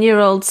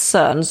 10-year-old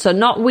son, so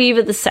not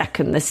Weaver the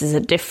second, this is a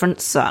different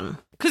son.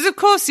 Because, of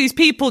course, these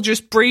people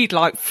just breed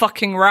like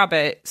fucking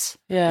rabbits.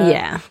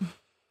 Yeah.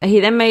 He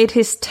then made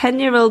his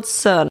 10-year-old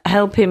son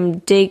help him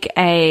dig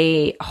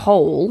a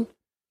hole.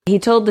 He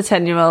told the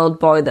 10-year-old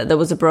boy that there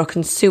was a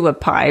broken sewer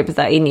pipe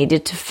that he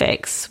needed to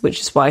fix,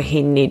 which is why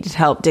he needed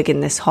help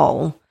digging this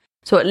hole.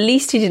 So at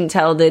least he didn't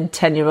tell the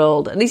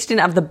 10-year-old, at least he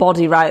didn't have the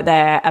body right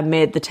there and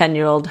made the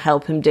 10-year-old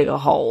help him dig a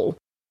hole,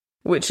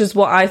 which is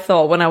what I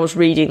thought when I was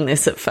reading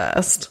this at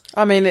first.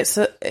 I mean, it's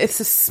a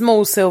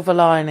small silver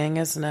lining,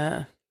 isn't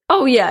it?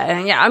 Oh,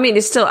 yeah. I mean,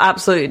 it's still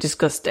absolutely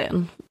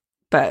disgusting,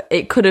 but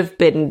it could have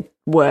been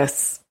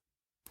worse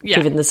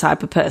given the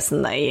type of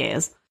person that he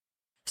is.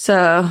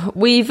 So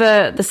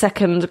Weaver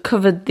II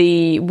covered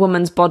the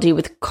woman's body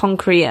with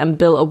concrete and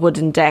built a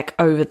wooden deck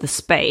over the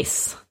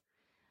space.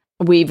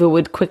 Weaver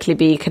would quickly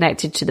be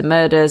connected to the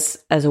murders,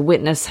 as a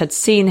witness had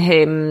seen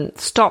him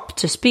stop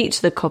to speak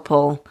to the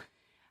couple.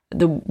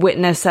 The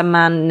witness, a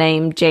man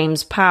named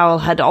James Powell,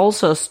 had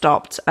also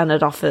stopped and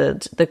had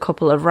offered the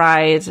couple a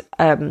ride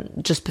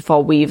just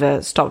before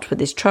Weaver stopped with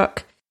his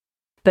truck.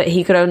 But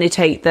he could only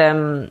take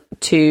them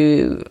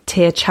to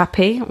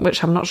Tehachapi,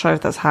 which I'm not sure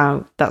if that's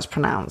how that's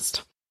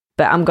pronounced,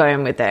 but I'm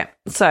going with it.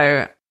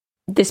 So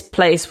this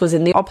place was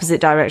in the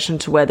opposite direction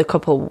to where the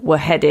couple were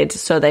headed,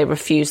 so they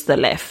refused the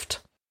lift.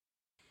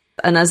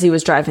 And as he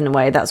was driving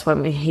away, that's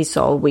when he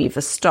saw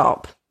Weaver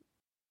stop.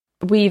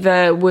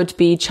 Weaver would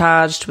be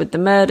charged with the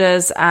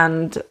murders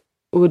and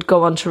would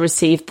go on to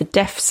receive the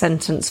death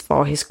sentence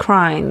for his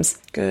crimes.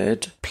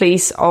 Good.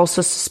 Police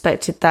also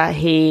suspected that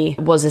he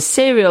was a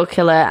serial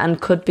killer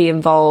and could be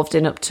involved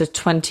in up to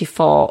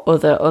 24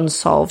 other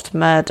unsolved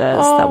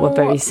murders that were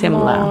very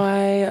similar.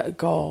 Oh my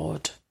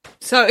God.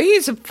 So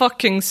he's a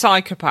fucking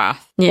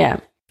psychopath.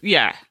 Yeah.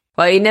 Yeah.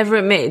 Well, he never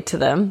admitted to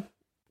them.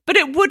 But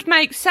it would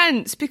make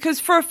sense, because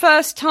for a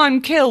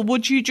first-time kill,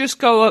 would you just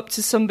go up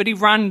to somebody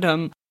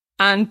random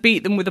and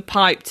beat them with a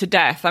pipe to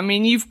death? I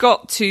mean, you've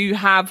got to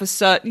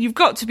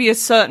be a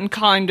certain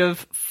kind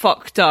of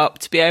fucked up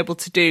to be able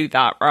to do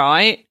that,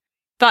 right?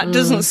 That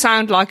doesn't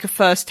sound like a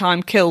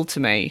first-time kill to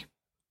me.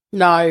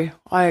 No,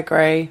 I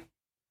agree.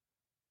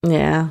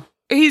 Yeah.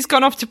 He's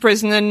gone off to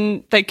prison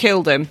and they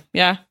killed him,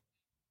 yeah?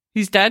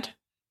 He's dead?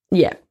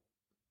 Yeah.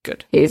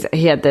 Good.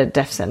 He had the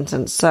death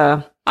sentence,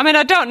 so... I mean,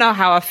 I don't know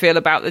how I feel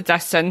about the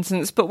death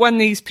sentence, but when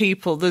these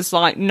people, there's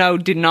like no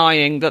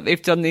denying that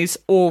they've done these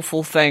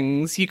awful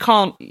things, you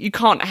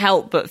can't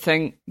help but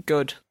think,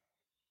 good.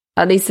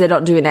 At least they're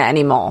not doing it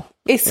anymore.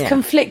 It's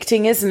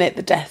conflicting, isn't it,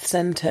 the death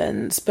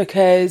sentence?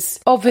 Because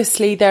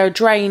obviously they're a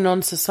drain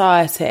on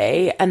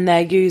society and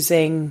they're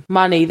using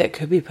money that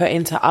could be put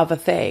into other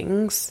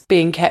things,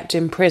 being kept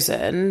in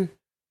prison.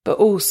 But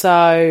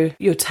also,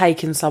 you're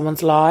taking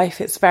someone's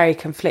life. It's very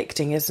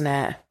conflicting, isn't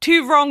it?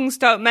 Two wrongs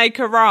don't make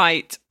a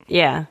right.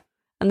 Yeah.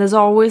 And there's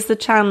always the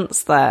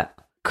chance that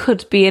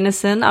could be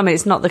innocent. I mean,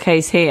 it's not the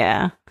case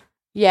here.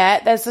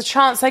 Yeah, there's a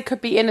chance they could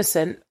be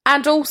innocent.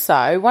 And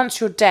also, once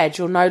you're dead,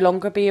 you're no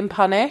longer being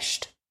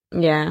punished.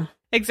 Yeah.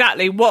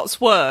 Exactly. What's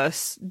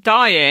worse,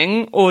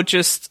 dying or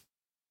just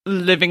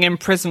living in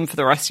prison for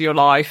the rest of your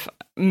life?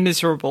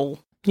 Miserable.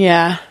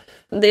 Yeah.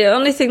 The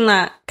only thing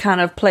that kind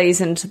of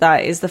plays into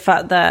that is the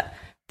fact that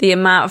the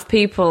amount of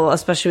people,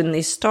 especially in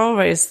these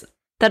stories,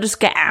 they just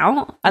get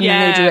out and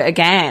then they do it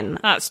again.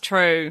 That's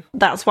true.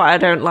 That's what I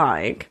don't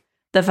like.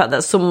 The fact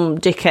that some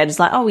dickhead is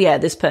like, oh yeah,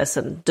 this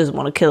person doesn't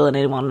want to kill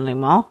anyone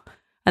anymore.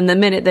 And the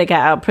minute they get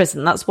out of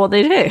prison, that's what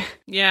they do.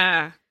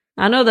 Yeah.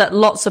 I know that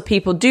lots of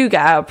people do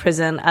get out of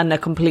prison and they're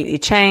completely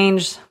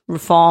changed,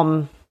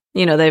 reform,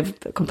 they've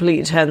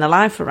completely turned their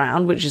life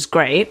around, which is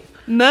great.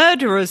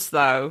 Murderers,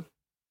 though.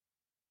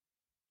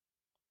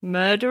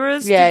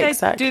 Murderers? Yeah,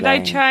 exactly. Do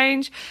they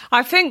change?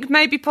 I think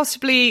maybe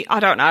possibly, I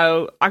don't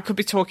know, I could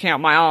be talking out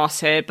my arse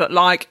here, but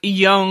like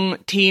young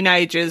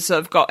teenagers that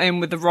have got in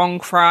with the wrong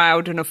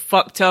crowd and have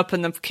fucked up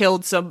and have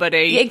killed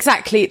somebody. Yeah,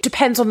 exactly. It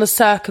depends on the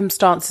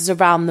circumstances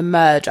around the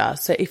murder.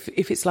 So if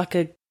it's like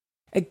a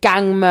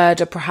gang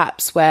murder,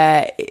 perhaps,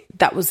 where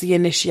that was the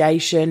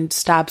initiation,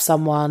 stab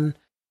someone,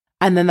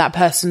 and then that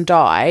person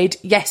died,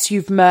 yes,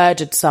 you've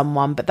murdered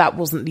someone, but that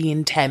wasn't the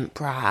intent,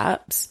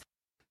 perhaps.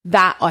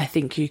 That I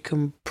think you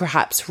can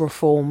perhaps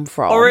reform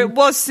from. Or it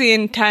was the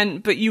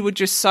intent, but you were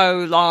just so,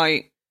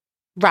 like...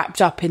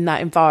 wrapped up in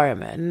that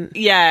environment.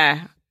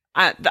 Yeah.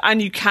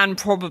 And you can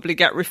probably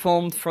get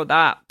reformed for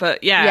that.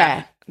 But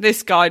yeah,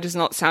 this guy does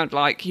not sound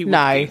like he would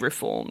be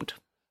reformed.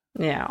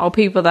 Yeah, or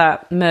people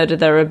that murder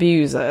their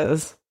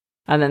abusers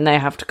and then they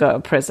have to go to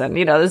prison.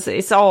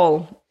 It's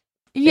all...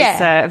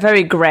 Yeah. It's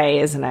very grey,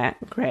 isn't it?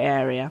 Grey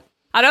area.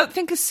 I don't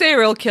think a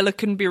serial killer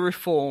can be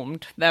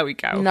reformed. There we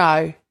go.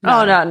 No.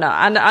 Oh, no.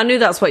 And I knew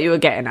that's what you were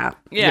getting at.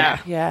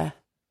 Yeah.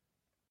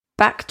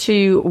 Back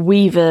to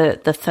Weaver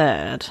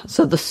III.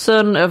 So the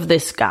son of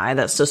this guy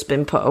that's just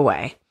been put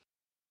away.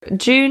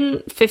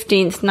 June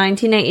 15th,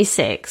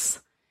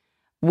 1986,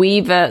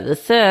 Weaver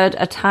III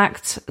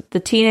attacked the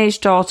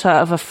teenage daughter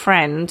of a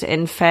friend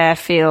in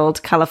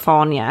Fairfield,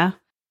 California.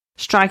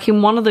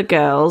 striking one of the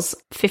girls,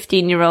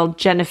 15-year-old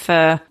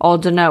Jennifer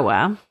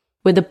Ordanoa,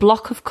 with a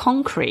block of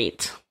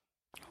concrete.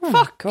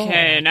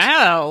 Fucking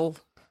hell.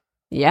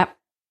 Yep.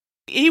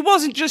 He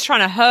wasn't just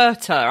trying to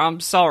hurt her, I'm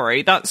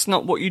sorry. That's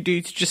not what you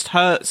do to just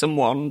hurt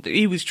someone.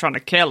 He was trying to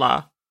kill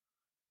her.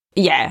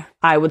 Yeah,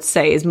 I would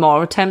say is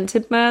more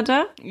attempted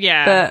murder.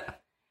 Yeah.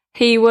 But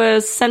he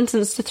was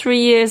sentenced to 3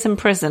 years in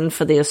prison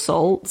for the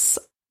assaults,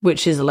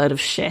 which is a load of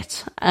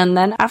shit. And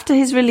then after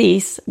his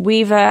release,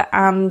 Weaver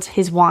and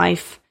his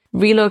wife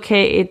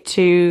relocated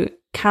to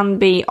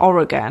Canby,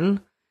 Oregon,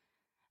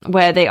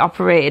 where they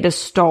operated a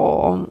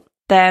store.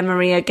 There,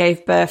 Maria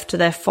gave birth to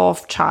their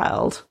fourth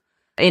child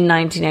in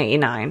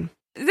 1989.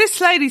 This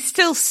lady's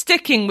still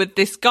sticking with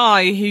this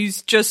guy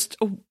who's just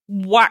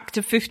whacked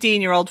a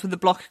 15-year-old with a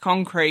block of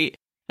concrete.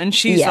 And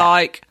she's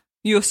like,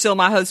 you're still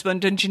my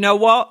husband. And you know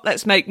what?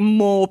 Let's make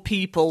more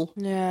people.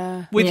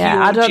 Yeah. With your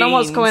I don't know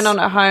what's genes. going on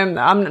at home.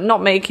 I'm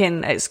not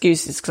making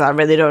excuses because I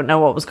really don't know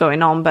what was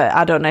going on, but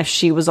I don't know if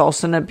she was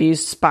also an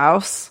abused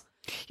spouse.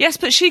 Yes,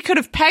 but she could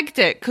have pegged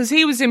it because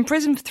he was in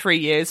prison for 3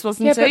 years,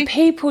 wasn't he? Yeah, but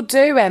people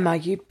do, Emma.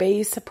 You'd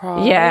be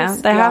surprised. Yeah,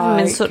 they have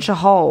him in such a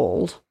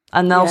hold.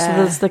 And also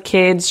there's the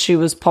kids. She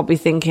was probably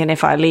thinking,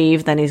 if I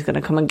leave, then he's going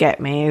to come and get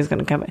me. He's going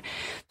to come.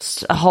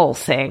 It's a whole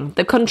thing.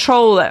 The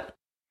control that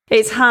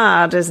it's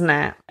hard, isn't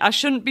it? I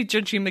shouldn't be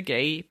judging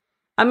McGee.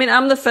 I mean,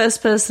 I'm the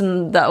first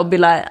person that will be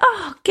like,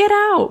 oh, get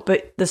out.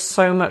 But there's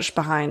so much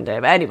behind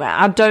it. But anyway,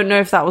 I don't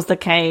know if that was the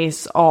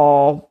case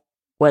or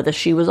whether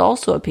she was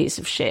also a piece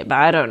of shit, but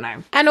I don't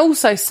know. And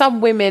also, some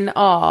women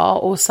are,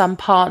 or some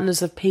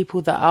partners of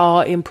people that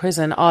are in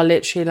prison are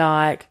literally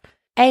like,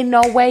 ain't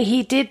no way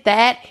he did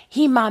that.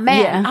 He my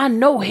man. I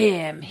know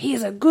him.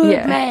 He's a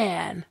good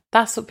man.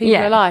 That's what people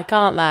are like,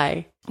 aren't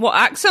they? What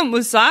accent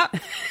was that?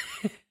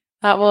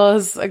 It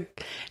was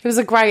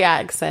a great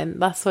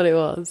accent. That's what it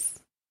was.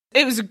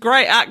 It was a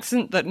great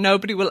accent that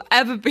nobody will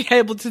ever be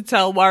able to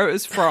tell where it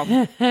was from.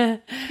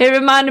 It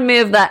reminded me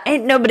of that.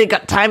 Ain't nobody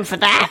got time for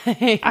that.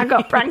 I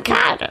got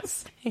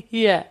bronchitis.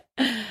 Yeah.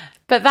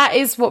 But that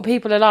is what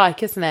people are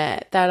like, isn't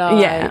it? They're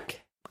like... Yeah,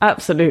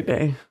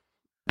 absolutely.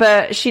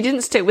 But she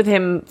didn't stick with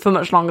him for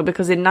much longer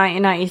because in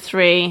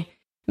 1993,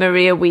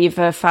 Maria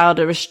Weaver filed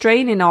a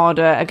restraining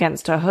order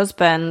against her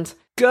husband.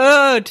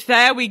 Good.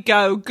 There we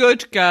go.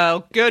 Good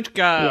girl. Good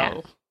girl.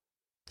 Yeah.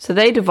 So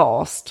they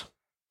divorced.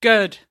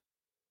 Good.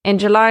 In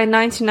July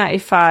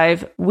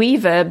 1995,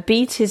 Weaver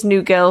beat his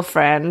new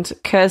girlfriend,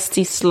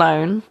 Kirsty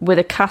Sloan, with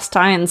a cast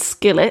iron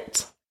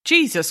skillet.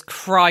 Jesus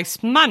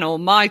Christ, man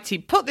almighty.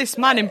 Put this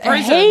man in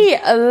prison. He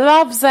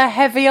loves a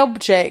heavy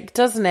object,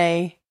 doesn't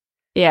he?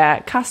 Yeah,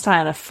 cast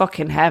iron are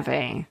fucking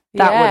heavy.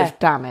 That would have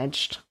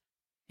damaged.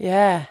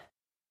 Yeah.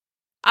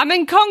 I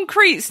mean,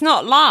 concrete's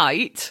not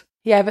light.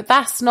 Yeah, but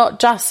that's not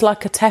just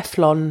like a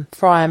Teflon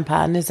frying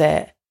pan, is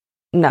it?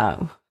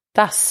 No.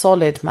 That's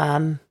solid,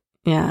 man.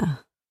 Yeah.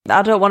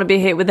 I don't want to be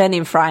hit with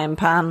any frying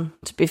pan,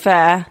 to be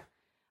fair.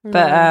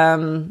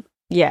 But,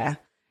 yeah.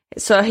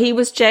 So he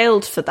was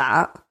jailed for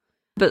that.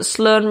 But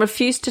Sloan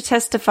refused to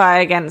testify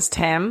against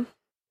him.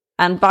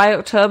 And by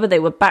October, they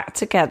were back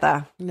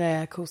together.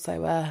 Yeah, of course they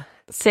were.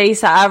 See,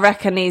 so I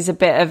reckon he's a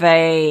bit of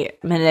a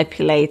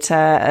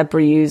manipulator, a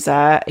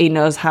bruiser. He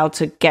knows how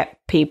to get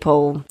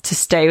people to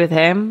stay with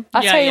him.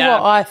 I'll tell you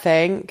what I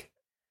think.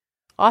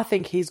 I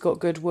think he's got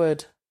good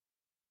wood.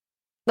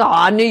 Oh,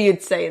 I knew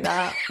you'd say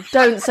that.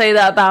 Don't say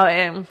that about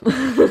him.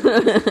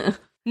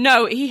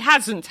 No, he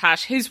hasn't,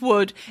 Tash. His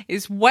wood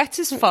is wet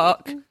as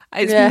fuck.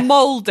 It's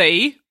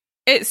mouldy.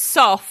 It's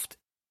soft.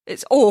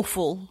 It's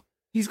awful.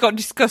 He's got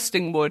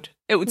disgusting wood.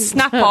 It would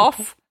snap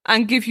off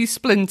and give you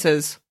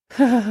splinters.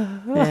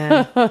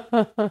 Yeah.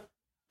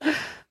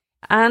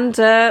 And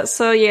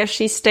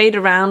she stayed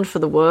around for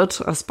the wood,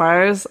 I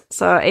suppose.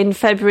 So in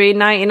February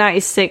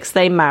 1996,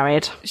 they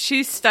married.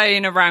 She's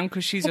staying around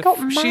because she's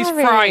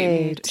married.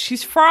 frightened.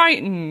 She's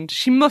frightened.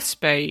 She must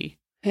be.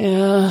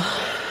 Yeah.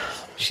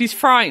 She's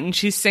frightened.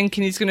 She's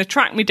thinking he's going to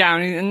track me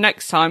down, and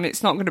next time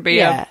it's not going to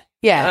be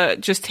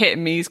just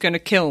hitting me. He's going to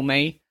kill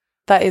me.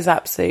 That is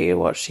absolutely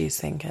what she's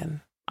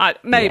thinking.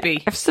 Maybe. Yeah.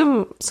 If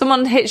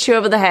someone hits you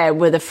over the head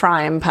with a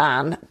frying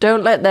pan,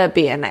 don't let there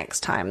be a next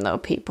time, though,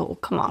 people.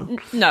 Come on.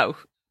 No.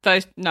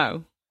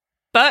 No.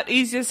 But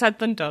easier said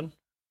than done.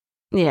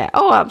 Yeah.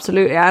 Oh,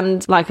 absolutely.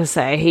 And like I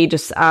say,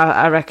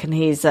 I reckon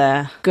he's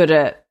good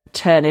at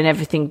turning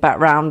everything back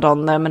round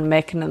on them and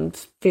making them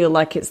feel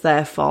like it's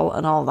their fault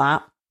and all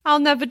that. I'll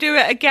never do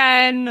it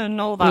again and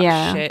all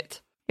that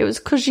shit. It was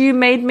because you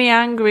made me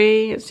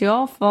angry. It's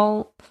your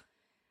fault.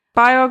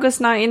 By August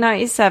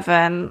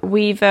 1997,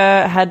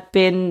 Weaver had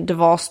been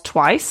divorced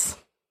twice.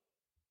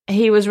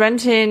 He was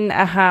renting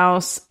a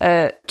house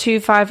at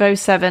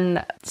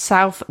 2507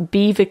 South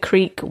Beaver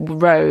Creek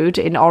Road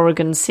in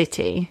Oregon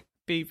City.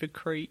 Beaver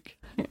Creek.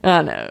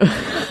 I know.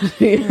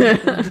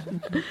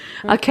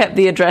 I kept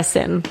the address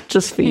in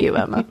just for you,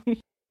 Emma.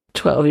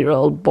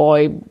 12-year-old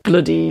boy,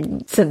 bloody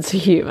sense of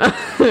humour.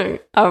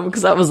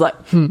 Because I was like,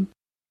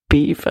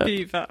 Beaver.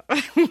 Beaver.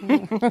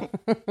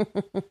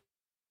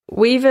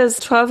 Weaver's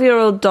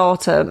 12-year-old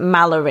daughter,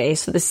 Mallory,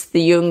 so this is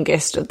the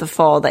youngest of the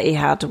four that he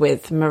had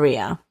with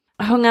Maria,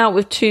 hung out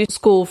with two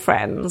school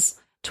friends,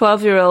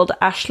 12-year-old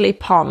Ashley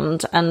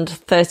Pond and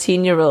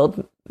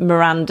 13-year-old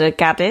Miranda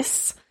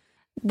Gaddis.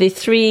 The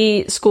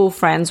three school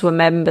friends were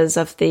members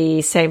of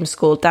the same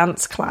school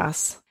dance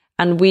class,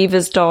 and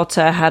Weaver's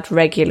daughter had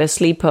regular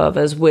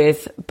sleepovers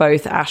with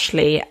both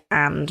Ashley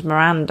and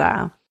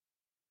Miranda,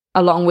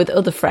 along with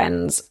other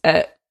friends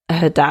at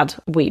her dad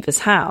Weaver's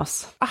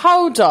house.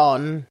 Hold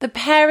on. The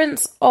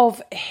parents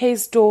of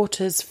his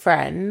daughter's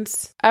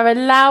friends are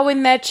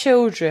allowing their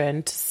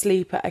children to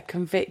sleep at a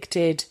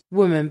convicted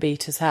woman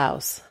beater's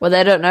house. Well,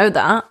 they don't know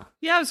that.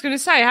 Yeah, I was going to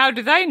say, how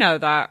do they know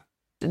that?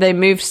 They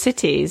moved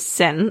cities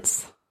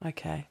since.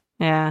 Okay.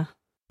 Yeah.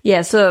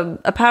 Yeah, so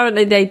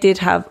apparently they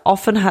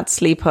often had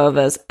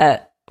sleepovers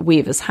at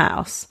Weaver's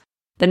house.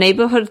 The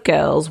neighbourhood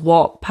girls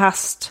walked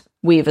past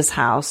Weaver's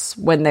house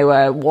when they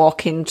were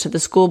walking to the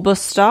school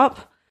bus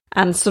stop,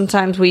 and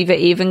sometimes Weaver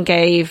even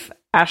gave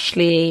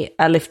Ashley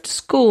a lift to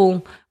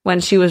school when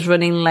she was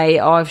running late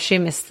or if she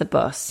missed the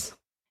bus.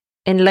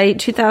 In late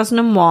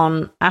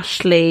 2001,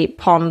 Ashley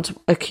Pond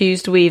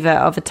accused Weaver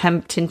of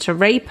attempting to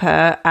rape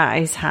her at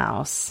his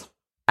house.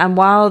 And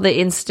while the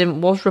incident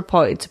was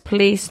reported to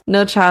police,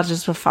 no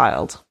charges were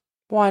filed.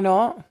 Why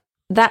not?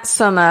 That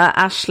summer,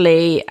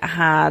 Ashley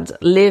had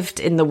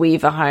lived in the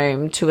Weaver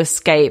home to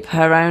escape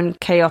her own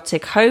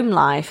chaotic home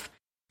life.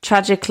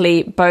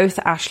 Tragically, both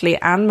Ashley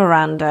and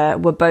Miranda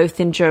were both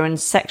enduring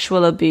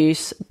sexual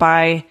abuse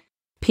by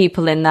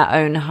people in their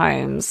own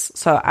homes.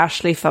 So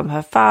Ashley from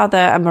her father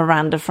and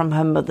Miranda from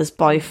her mother's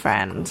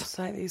boyfriend. It's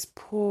like these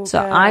poor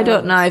So girls. I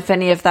don't know if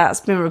any of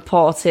that's been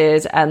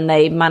reported and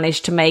they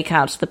managed to make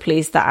out to the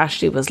police that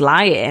Ashley was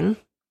lying.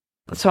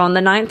 So on the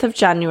 9th of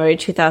January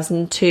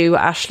 2002,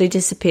 Ashley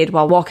disappeared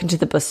while walking to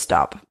the bus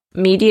stop.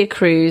 Media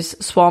crews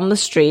swarmed the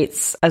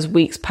streets as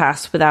weeks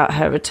passed without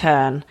her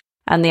return,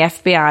 and the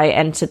FBI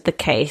entered the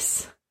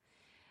case.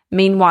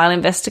 Meanwhile,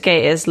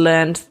 investigators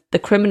learned the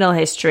criminal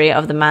history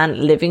of the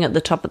man living at the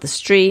top of the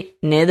street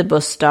near the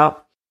bus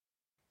stop,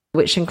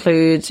 which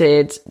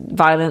included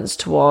violence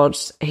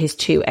towards his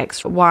two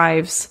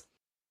ex-wives.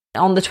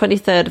 On the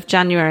 23rd of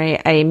January,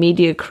 a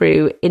media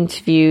crew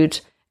interviewed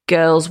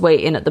girls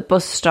waiting at the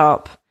bus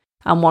stop,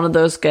 and one of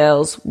those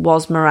girls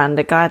was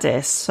Miranda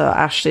Gaddis, so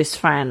Ashley's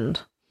friend.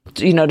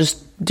 You know,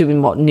 just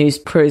doing what news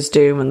crews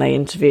do when they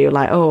interview,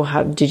 like, oh,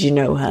 how did you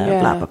know her,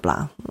 Yeah. blah,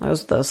 blah, blah.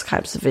 Those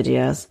types of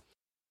videos.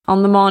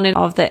 On the morning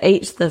of the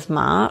 8th of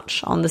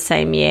March, on the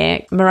same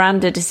year,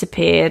 Miranda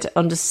disappeared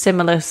under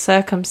similar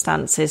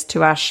circumstances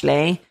to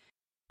Ashley.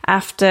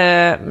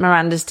 After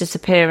Miranda's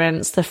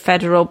disappearance, the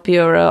Federal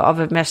Bureau of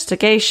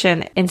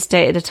Investigation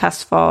instated a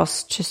task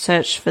force to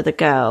search for the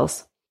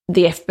girls.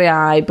 The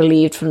FBI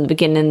believed from the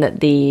beginning that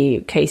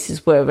the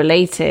cases were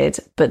related,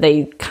 but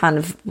they kind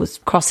of was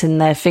crossing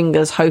their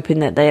fingers, hoping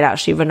that they'd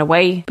actually run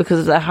away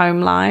because of their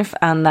home life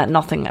and that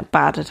nothing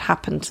bad had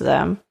happened to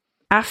them.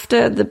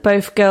 After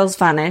both girls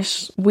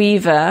vanished,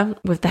 Weaver,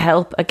 with the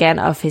help again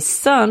of his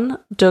son,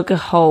 dug a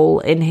hole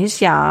in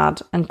his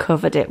yard and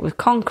covered it with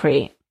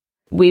concrete.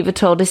 Weaver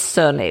told his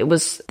son it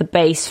was the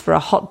base for a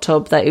hot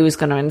tub that he was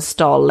going to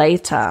install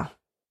later.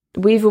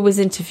 Weaver was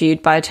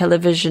interviewed by a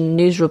television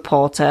news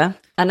reporter,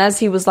 and as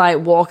he was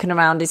walking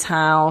around his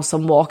house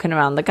and walking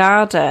around the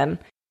garden,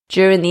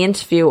 during the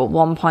interview at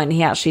one point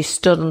he actually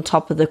stood on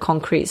top of the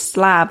concrete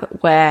slab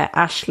where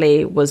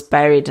Ashley was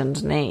buried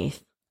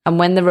underneath. And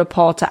when the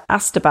reporter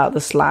asked about the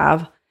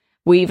slab,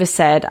 Weaver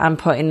said, "I'm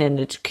putting in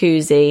a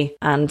jacuzzi,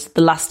 and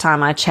the last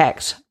time I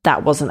checked,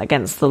 that wasn't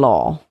against the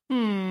law."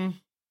 I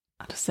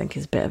just think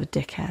he's a bit of a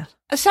dickhead.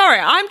 Sorry,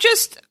 I'm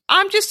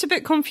just a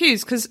bit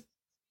confused because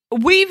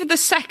Weaver the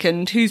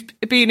second, who's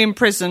been in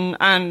prison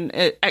and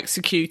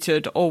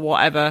executed or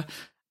whatever,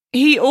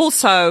 he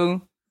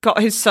also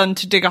got his son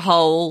to dig a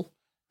hole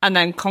and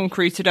then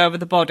concreted over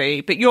the body.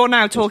 But you're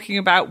now talking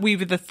about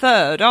Weaver the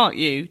third, aren't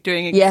you?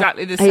 Doing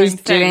exactly the same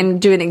thing. He's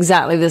doing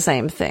exactly the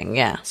same thing,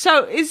 yeah.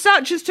 So is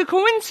that just a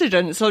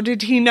coincidence, or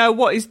did he know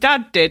what his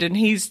dad did and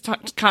he's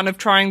kind of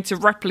trying to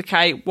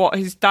replicate what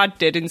his dad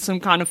did in some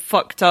kind of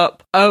fucked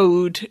up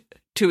ode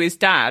to his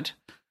dad?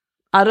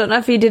 I don't know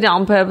if he did it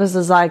on purpose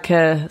as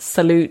a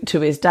salute to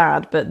his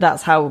dad, but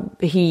that's how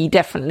he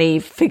definitely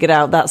figured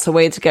out that's a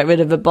way to get rid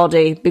of a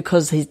body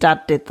because his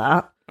dad did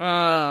that.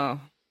 Oh.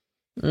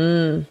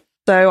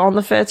 So on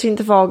the 13th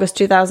of August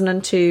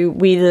 2002,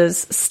 Weaver's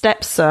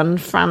stepson,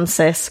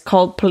 Francis,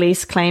 called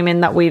police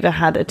claiming that Weaver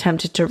had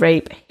attempted to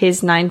rape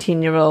his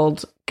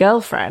 19-year-old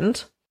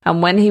girlfriend.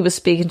 And when he was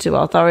speaking to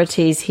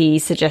authorities, he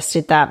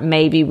suggested that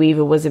maybe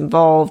Weaver was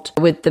involved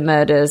with the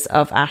murders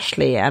of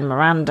Ashley and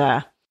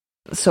Miranda.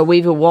 So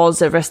Weaver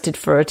was arrested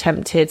for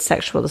attempted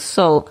sexual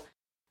assault,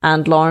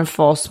 and law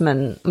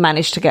enforcement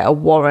managed to get a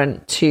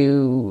warrant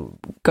to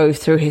go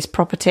through his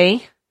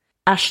property.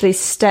 Ashley's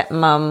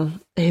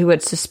stepmom, who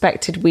had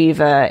suspected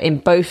Weaver in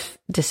both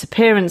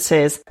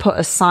disappearances, put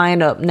a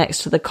sign up next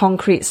to the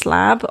concrete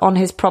slab on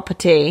his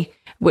property,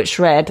 which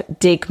read,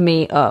 "Dig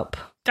me up."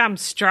 Damn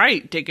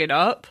straight, dig it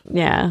up.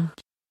 Yeah.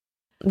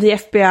 the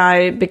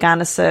FBI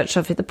began a search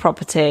of the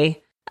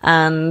property,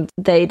 and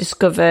they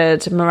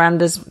discovered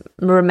Miranda's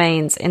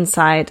remains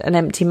inside an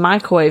empty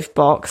microwave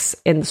box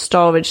in the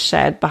storage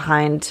shed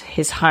behind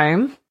his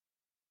home.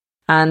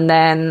 And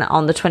then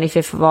on the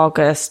 25th of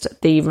August,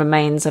 the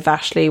remains of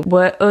Ashley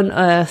were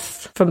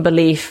unearthed from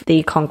beneath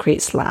the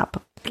concrete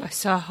slab.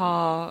 Bless her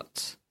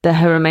heart.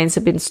 Her remains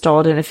had been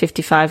stored in a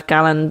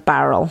 55-gallon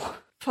barrel.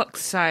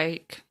 Fuck's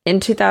sake.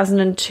 In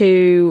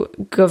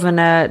 2002,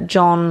 Governor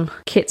John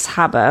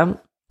Kitzhaber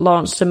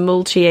launched a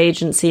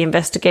multi-agency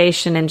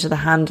investigation into the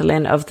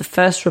handling of the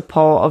first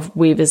report of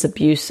Weaver's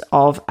abuse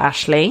of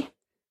Ashley,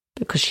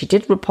 because she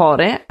did report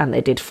it, and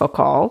they did fuck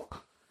all.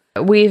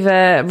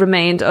 Weaver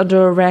remained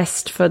under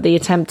arrest for the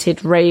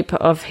attempted rape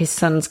of his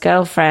son's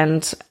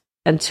girlfriend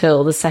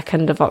until the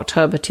 2nd of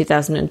October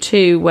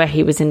 2002, where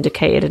he was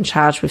indicted and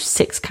charged with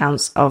 6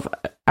 counts of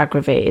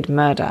aggravated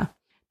murder.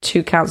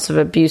 2 counts of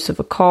abuse of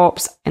a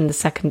corpse in the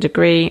 2nd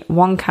degree,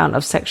 1 count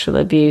of sexual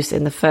abuse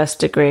in the 1st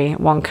degree,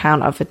 1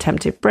 count of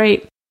attempted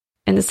rape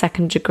in the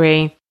 2nd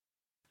degree,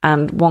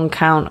 and 1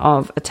 count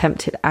of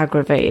attempted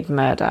aggravated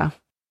murder.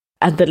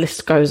 And the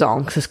list goes on,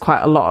 because there's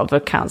quite a lot of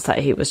accounts that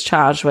he was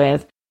charged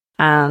with.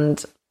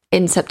 And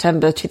in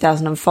September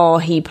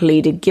 2004, he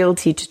pleaded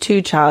guilty to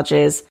 2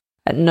 charges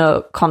and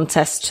no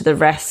contest to the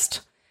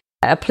rest.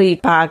 A plea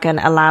bargain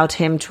allowed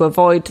him to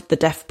avoid the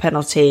death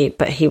penalty,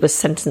 but he was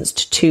sentenced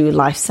to 2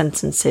 life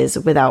sentences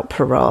without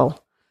parole.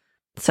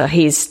 So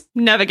he's...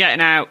 never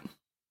getting out.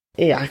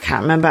 Yeah, I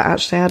can't remember.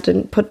 Actually, I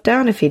didn't put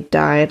down if he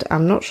died.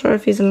 I'm not sure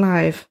if he's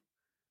alive.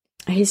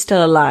 He's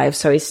still alive,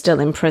 so he's still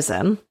in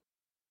prison.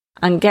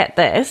 And get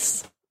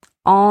this,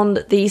 on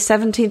the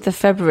 17th of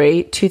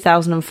February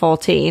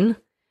 2014,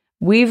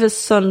 Weaver's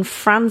son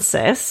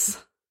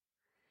Francis...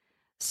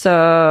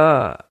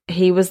 So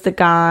he was the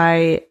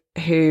guy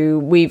who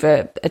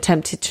Weaver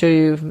attempted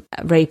to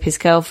rape his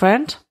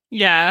girlfriend.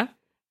 Yeah.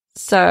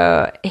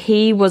 So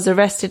he was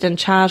arrested and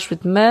charged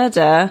with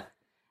murder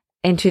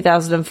in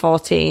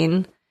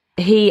 2014.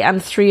 He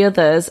and 3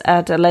 others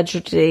had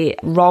allegedly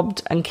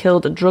robbed and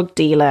killed a drug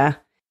dealer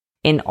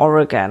in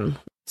Oregon.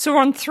 So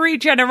we're on 3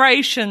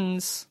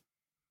 generations.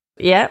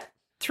 Yep.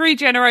 3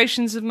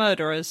 generations of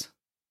murderers.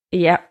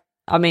 Yep.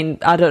 I mean,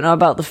 I don't know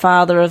about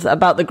the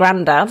about the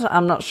granddad.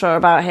 I'm not sure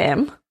about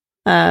him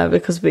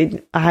because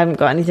I haven't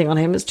got anything on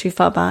him. It's too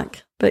far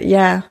back. But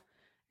yeah,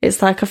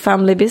 it's like a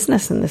family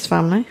business in this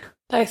family.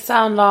 They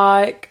sound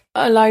like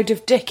a load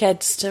of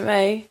dickheads to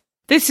me.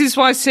 This is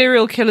why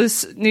serial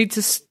killers need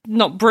to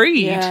not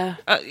breed. Yeah.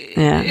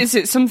 Is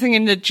it something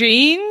in the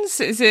genes?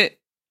 It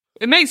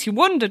makes you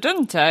wonder,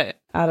 doesn't it?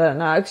 I don't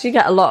know, because you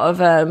get a lot of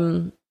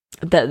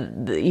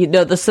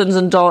the sons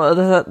and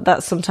daughters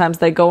that sometimes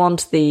they go on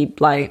to the,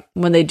 like,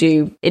 when they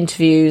do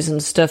interviews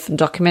and stuff and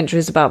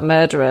documentaries about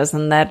murderers,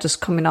 and they're just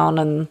coming on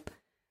and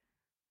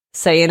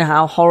saying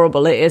how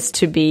horrible it is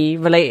to be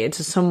related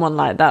to someone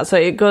like that. So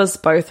it goes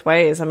both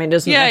ways. I mean, it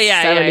doesn't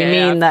necessarily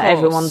mean that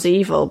everyone's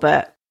evil,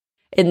 but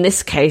in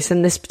this case,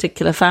 in this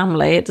particular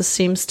family, it just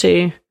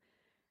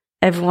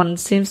everyone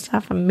seems to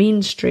have a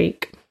mean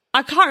streak.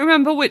 I can't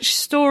remember which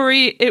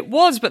story it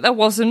was, but there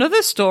was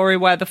another story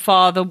where the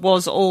father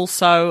was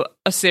also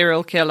a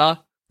serial killer.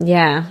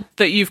 Yeah.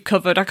 That you've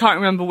covered. I can't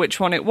remember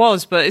which one it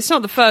was, but it's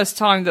not the first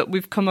time that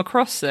we've come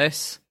across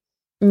this.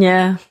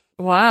 Yeah.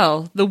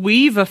 Wow. The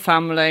Weaver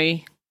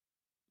family.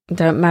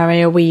 Don't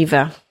marry a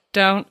Weaver.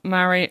 Don't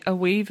marry a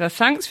Weaver.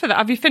 Thanks for that.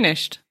 Have you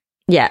finished?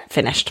 Yeah,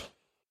 finished.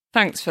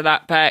 Thanks for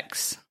that,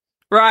 Bex.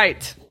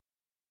 Right.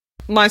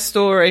 My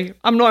story.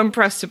 I'm not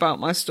impressed about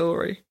my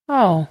story.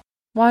 Oh,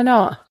 why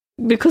not?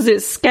 Because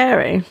it's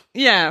scary.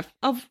 Yeah.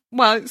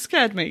 It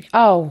scared me.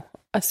 Oh,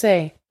 I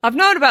see. I've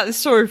known about this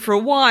story for a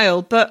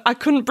while, but I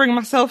couldn't bring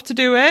myself to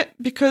do it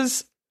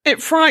because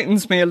it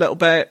frightens me a little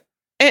bit.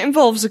 It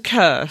involves a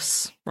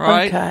curse,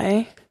 right?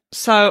 Okay.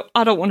 So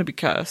I don't want to be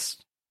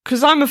cursed.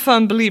 Because I'm a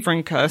firm believer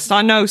in cursed.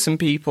 I know some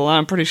people, and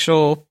I'm pretty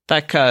sure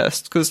they're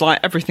cursed, because, like,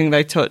 everything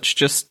they touch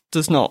just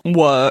does not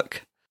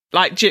work.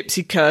 Like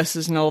gypsy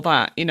curses and all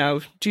that, you know.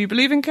 Do you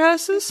believe in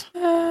curses?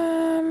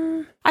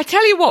 I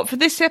tell you what, for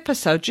this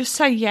episode, just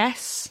say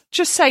yes.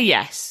 Just say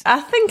yes.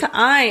 I think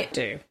I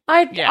do.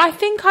 I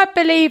think I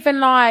believe in,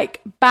 like,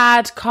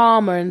 bad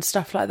karma and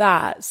stuff like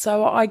that,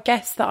 so I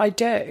guess that I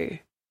do.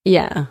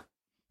 Yeah.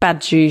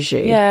 Bad juju.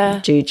 Yeah.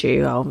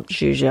 Juju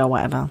or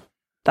whatever.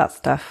 That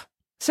stuff.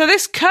 So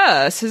this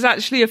curse has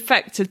actually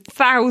affected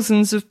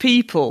thousands of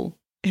people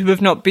who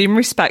have not been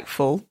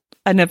respectful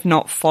and have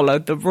not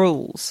followed the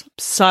rules.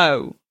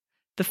 So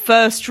the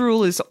first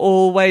rule is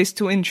always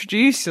to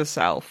introduce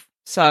yourself.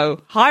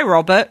 So, hi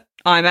Robert,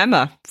 I'm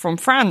Emma from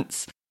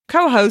France,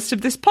 co-host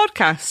of this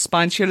podcast,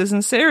 Spine Chillers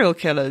and Serial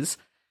Killers.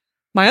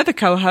 My other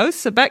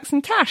co-hosts are Bex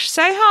and Tash.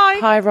 Say hi.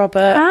 Hi,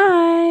 Robert.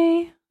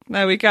 Hi.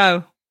 There we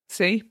go.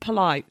 See?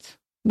 Polite.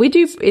 We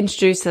do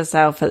introduce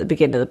ourselves at the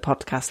beginning of the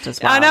podcast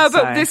as well. I know,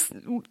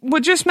 but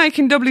we're just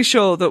making doubly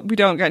sure that we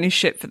don't get any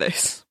shit for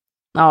this.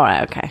 All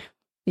right, okay.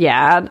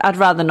 Yeah, I'd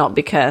rather not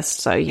be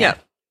cursed, so yeah.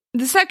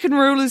 The second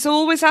rule is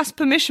always ask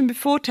permission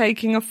before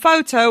taking a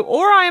photo,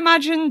 or I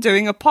imagine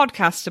doing a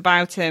podcast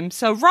about him.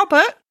 So,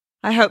 Robert,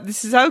 I hope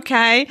this is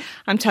okay.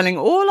 I'm telling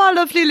all our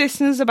lovely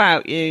listeners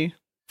about you.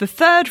 The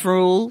third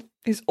rule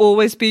is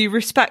always be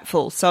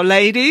respectful. So,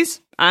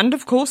 ladies, and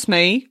of course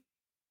me,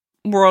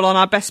 we're all on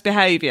our best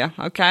behaviour,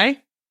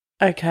 okay?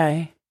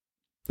 Okay.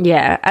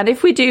 Yeah, and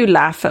if we do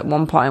laugh at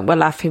one point, we're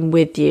laughing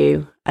with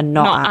you and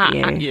not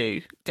at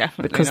you.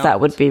 Definitely because not. that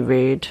would be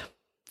rude.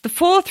 The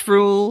fourth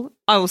rule,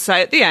 I will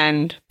say at the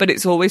end, but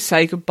it's always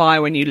say goodbye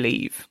when you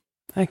leave.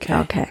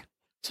 Okay.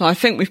 So I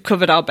think we've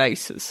covered our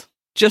bases.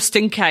 Just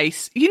in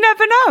case. You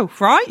never know,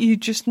 right? You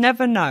just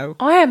never know.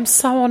 I am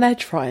so on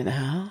edge right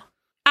now.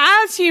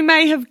 As you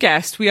may have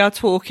guessed, we are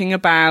talking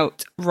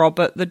about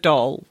Robert the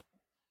doll.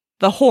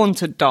 The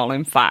haunted doll,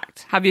 in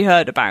fact. Have you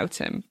heard about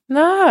him?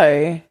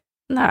 No.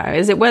 No,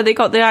 is it where they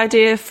got the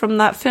idea from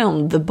that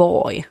film, The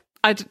Boy?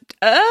 I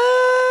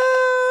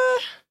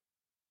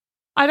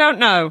don't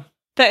know.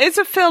 There is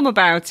a film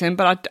about him,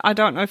 but I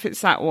don't know if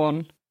it's that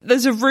one.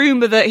 There's a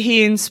rumour that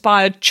he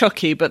inspired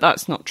Chucky, but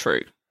that's not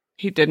true.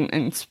 He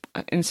didn't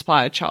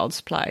inspire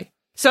Child's Play.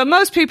 So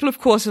most people, of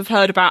course, have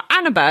heard about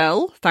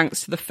Annabelle,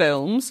 thanks to the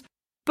films,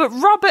 but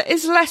Robert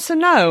is lesser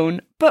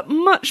known, but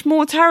much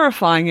more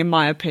terrifying in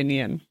my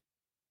opinion.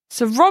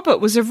 So Robert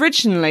was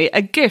originally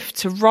a gift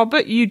to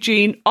Robert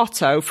Eugene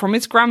Otto from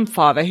his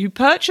grandfather, who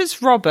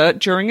purchased Robert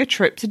during a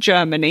trip to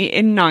Germany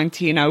in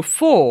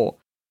 1904.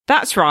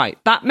 That's right,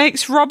 that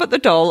makes Robert the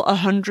doll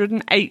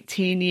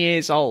 118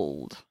 years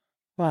old.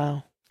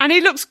 Wow. And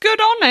he looks good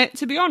on it,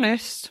 to be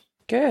honest.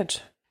 Good.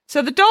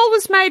 So the doll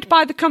was made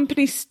by the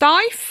company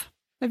Steiff.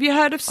 Have you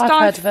heard of Steiff?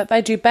 I've heard of it.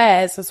 They do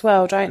bears as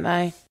well, don't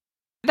they?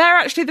 They're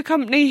actually the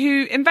company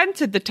who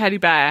invented the teddy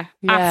bear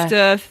Yeah.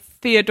 after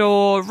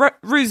Theodore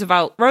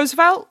Roosevelt.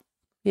 Roosevelt?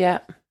 Yeah.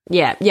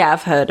 Yeah,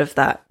 I've heard of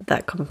that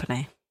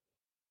company.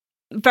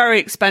 Very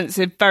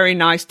expensive, very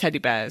nice teddy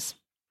bears.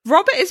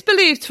 Robert is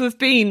believed to have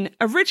been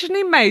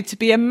originally made to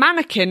be a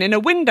mannequin in a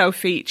window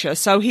feature,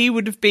 so he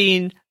would have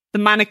been the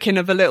mannequin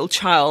of a little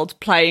child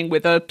playing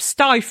with a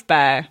Steiff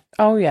bear.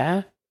 Oh,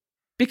 yeah.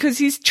 Because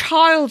his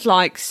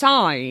childlike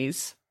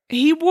size,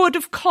 he would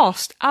have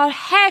cost a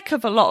heck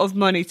of a lot of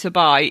money to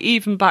buy,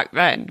 even back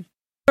then.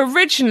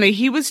 Originally,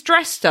 he was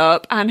dressed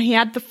up and he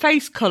had the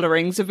face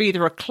colourings of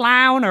either a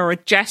clown or a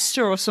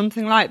jester or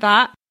something like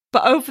that.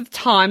 But over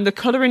time, the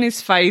colour in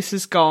his face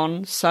has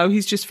gone, so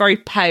he's just very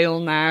pale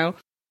now.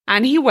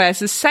 And he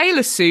wears a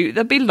sailor suit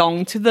that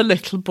belonged to the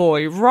little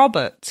boy,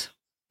 Robert.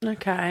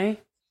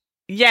 Okay.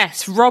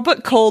 Yes,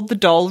 Robert called the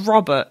doll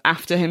Robert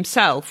after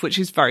himself, which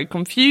is very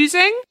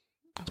confusing.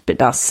 It's a bit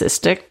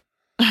narcissistic.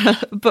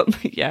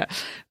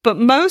 But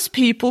most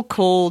people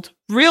called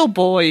real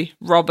boy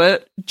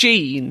Robert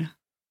Gene.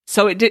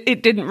 So it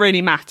didn't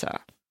really matter.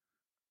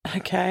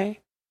 Okay.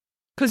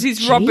 Because he's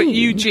Gene? Robert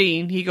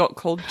Eugene, he got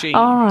called Gene.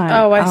 All right.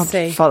 Oh, I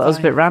see. thought that was a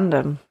Fine. bit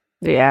random.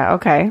 Yeah,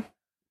 okay.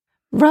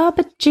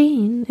 Robert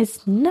Jean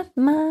is not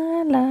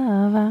my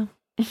lover.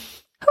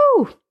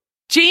 Whew.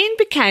 Gene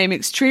became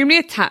extremely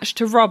attached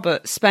to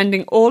Robert,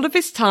 spending all of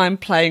his time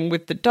playing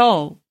with the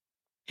doll.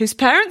 His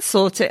parents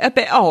thought it a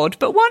bit odd,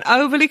 but weren't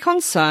overly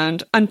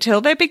concerned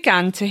until they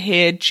began to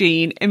hear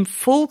Gene in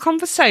full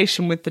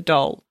conversation with the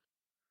doll.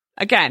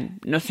 Again,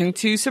 nothing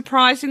too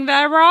surprising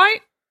there, right?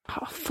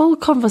 Full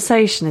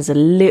conversation is a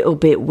little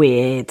bit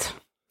weird.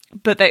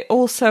 But they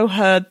also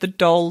heard the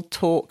doll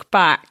talk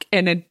back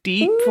in a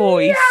deep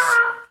voice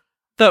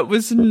that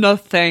was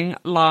nothing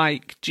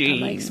like That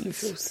makes me Gene's.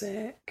 feel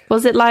sick.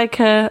 Was it like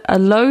a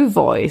low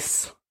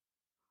voice?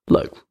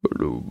 Like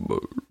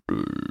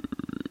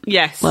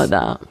Yes.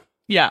 that?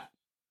 Yeah.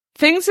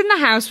 Things in the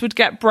house would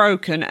get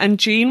broken and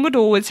Gene would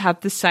always have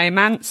the same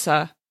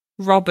answer.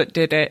 Robert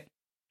did it.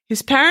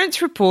 His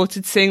parents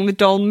reported seeing the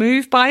doll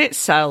move by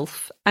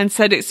itself and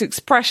said its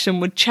expression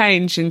would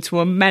change into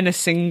a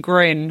menacing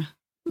grin.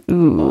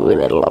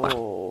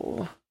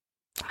 Ooh,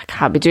 I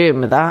can't be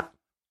doing with that.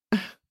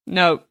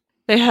 No.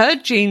 They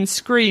heard Gene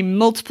scream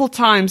multiple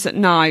times at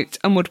night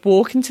and would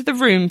walk into the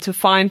room to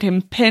find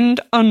him pinned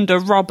under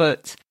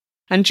Robert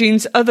and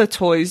Gene's other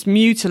toys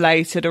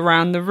mutilated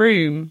around the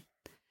room.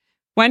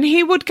 When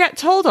he would get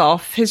told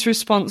off, his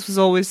response was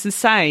always the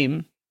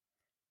same.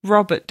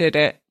 Robert did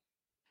it.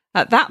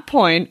 At that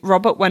point,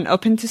 Robert went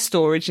up into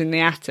storage in the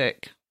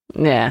attic.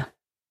 Yeah.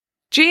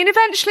 Gene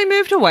eventually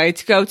moved away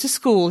to go to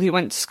school. He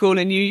went to school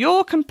in New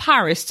York and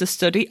Paris to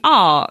study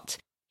art.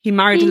 He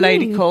married a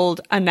lady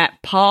called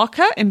Annette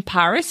Parker in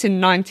Paris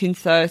in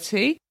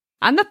 1930,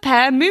 and the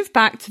pair moved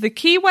back to the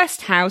Key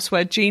West house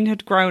where Gene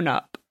had grown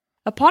up.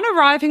 Upon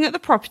arriving at the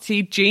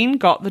property, Gene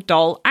got the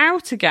doll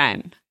out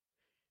again.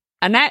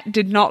 Annette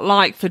did not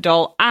like the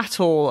doll at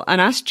all and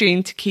asked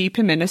Gene to keep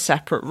him in a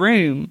separate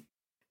room.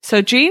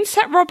 So Gene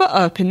set Robert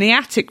up in the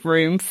attic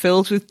room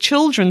filled with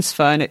children's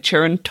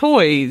furniture and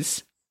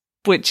toys,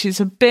 which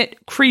is a bit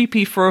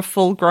creepy for a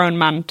full-grown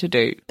man to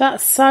do.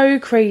 That's so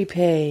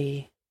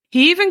creepy.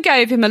 He even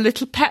gave him a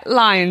little pet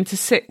lion to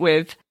sit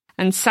with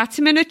and sat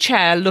him in a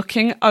chair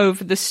looking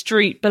over the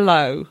street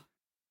below.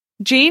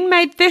 Jean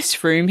made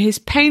this room his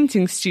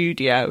painting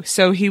studio,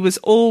 so he was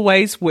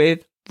always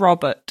with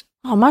Robert.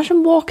 Oh,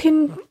 imagine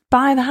walking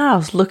by the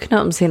house, looking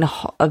up and seeing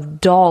a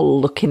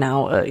doll looking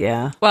out at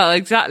you. Well,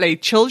 exactly.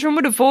 Children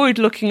would avoid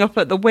looking up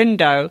at the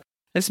window,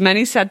 as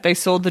many said they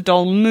saw the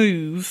doll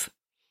move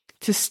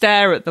to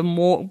stare at them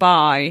walk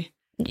by.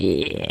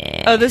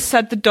 Yeah. Others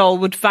said the doll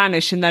would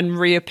vanish and then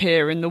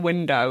reappear in the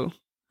window.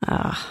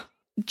 Ah.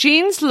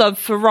 Jean's love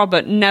for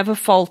Robert never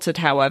faltered,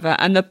 however,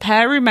 and the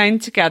pair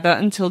remained together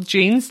until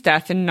Jean's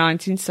death in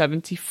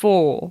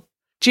 1974.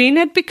 Jean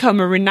had become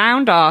a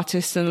renowned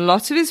artist, and a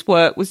lot of his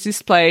work was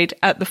displayed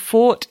at the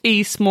Fort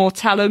East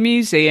Mortello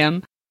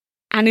Museum,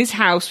 and his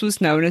house was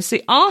known as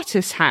the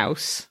Artist's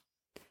House.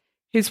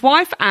 His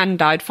wife Anne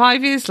died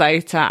 5 years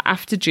later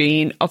after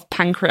Jean of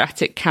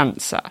pancreatic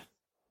cancer.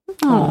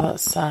 Oh,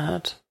 that's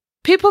sad.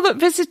 People that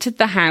visited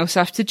the house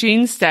after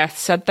Jean's death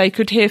said they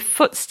could hear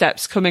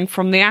footsteps coming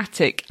from the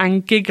attic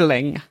and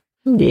giggling.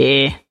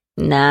 Yeah.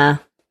 Nah.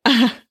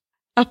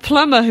 A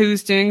plumber who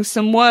was doing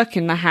some work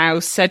in the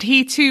house said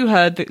he too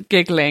heard the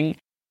giggling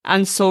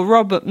and saw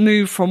Robert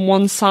move from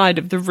one side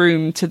of the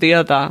room to the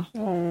other.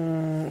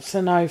 It's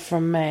a no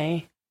from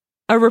me.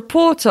 A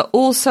reporter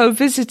also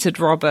visited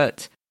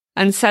Robert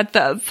and said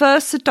that at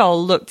first the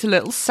doll looked a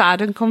little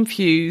sad and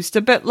confused,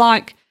 a bit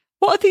like,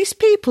 "What are these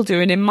people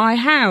doing in my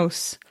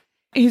house?"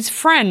 His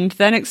friend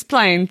then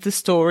explained the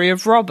story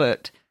of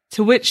Robert,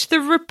 to which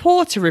the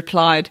reporter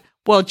replied,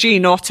 "Well,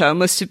 Jean Otto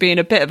must have been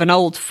a bit of an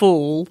old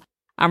fool,"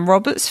 and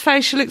Robert's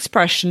facial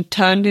expression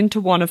turned into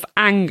one of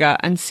anger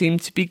and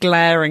seemed to be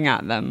glaring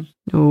at them.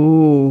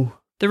 Ooh.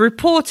 The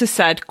reporter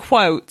said,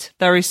 quote,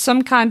 "There is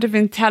some kind of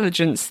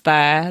intelligence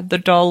there. The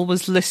doll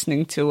was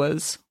listening to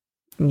us."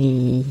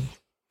 Yeah.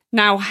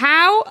 Now,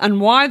 how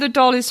and why the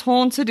doll is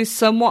haunted is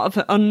somewhat of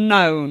an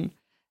unknown.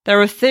 There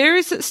are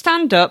theories that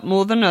stand up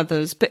more than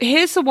others, but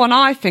here's the one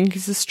I think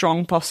is a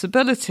strong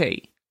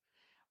possibility.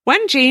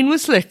 When Jean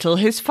was little,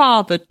 his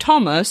father,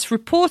 Thomas,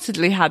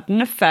 reportedly had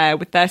an affair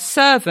with their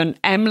servant,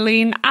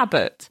 Emmeline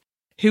Abbott,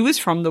 who was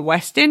from the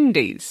West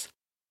Indies.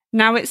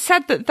 Now, it's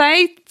said that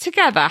they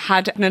together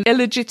had an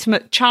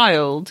illegitimate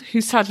child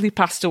who sadly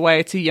passed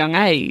away at a young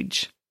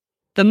age.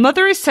 The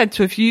mother is said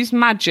to have used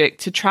magic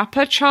to trap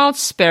her child's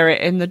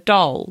spirit in the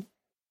doll.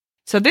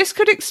 So this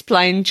could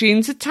explain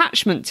Jean's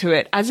attachment to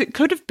it, as it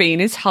could have been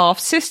his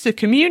half-sister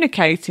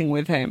communicating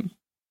with him.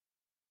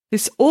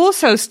 This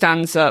also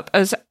stands up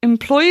as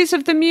employees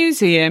of the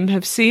museum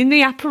have seen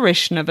the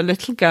apparition of a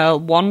little girl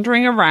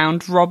wandering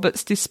around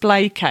Robert's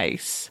display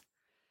case.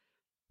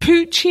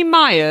 Poochie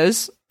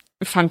Myers,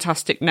 a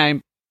fantastic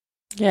name.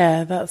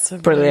 Yeah, that's a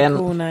Brilliant.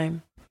 really cool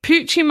name.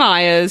 Poochie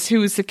Myers, who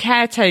was the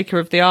caretaker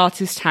of the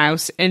Artist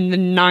House in the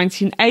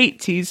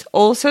 1980s,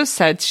 also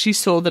said she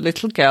saw the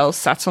little girl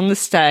sat on the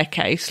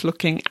staircase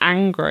looking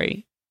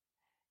angry.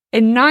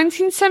 In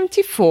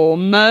 1974,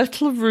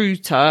 Myrtle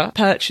Reuter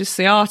purchased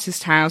the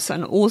Artist House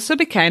and also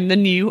became the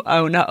new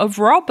owner of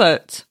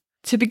Robert.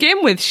 To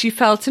begin with, she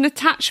felt an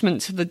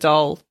attachment to the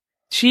doll.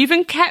 She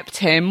even kept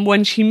him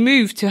when she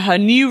moved to her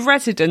new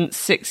residence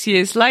 6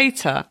 years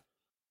later.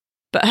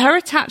 But her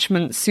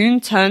attachment soon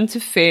turned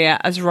to fear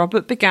as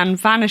Robert began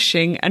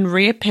vanishing and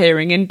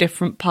reappearing in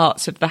different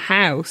parts of the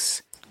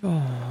house.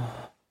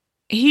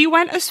 He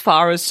went as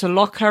far as to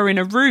lock her in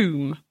a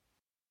room.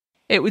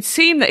 It would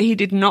seem that he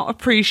did not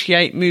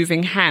appreciate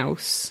moving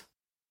house.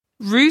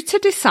 Reuter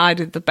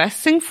decided the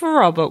best thing for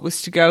Robert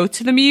was to go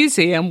to the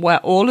museum where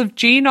all of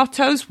Jean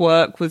Otto's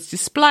work was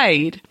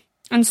displayed,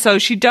 and so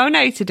she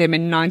donated him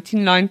in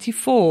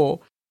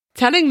 1994,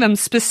 telling them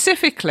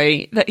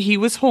specifically that he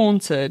was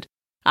haunted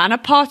and a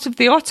part of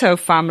the Otto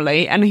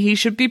family, and he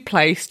should be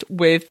placed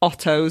with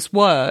Otto's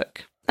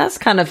work. That's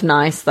kind of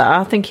nice, though.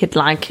 I think he'd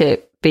like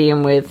it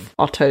being with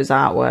Otto's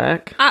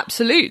artwork.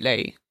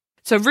 Absolutely.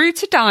 So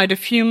Reuter died a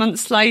few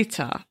months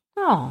later.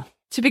 Oh.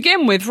 To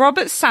begin with,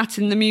 Robert sat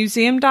in the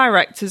museum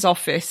director's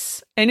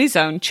office in his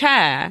own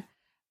chair,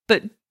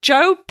 but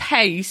Joe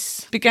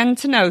Pace began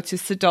to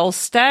notice the doll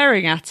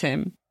staring at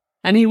him,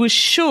 and he was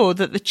sure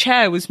that the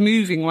chair was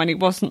moving when he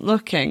wasn't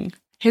looking.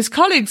 His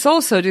colleagues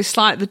also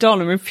disliked the doll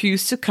and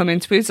refused to come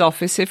into his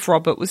office if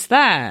Robert was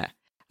there,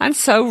 and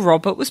so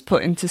Robert was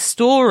put into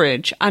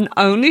storage and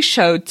only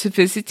showed to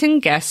visiting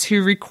guests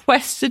who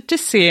requested to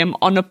see him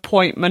on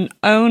appointment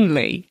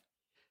only.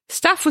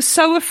 Staff were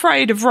so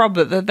afraid of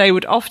Robert that they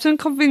would often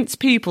convince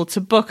people to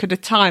book at a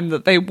time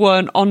that they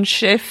weren't on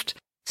shift,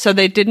 so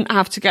they didn't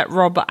have to get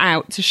Robert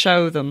out to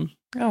show them.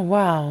 Oh,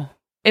 wow.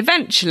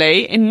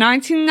 Eventually, in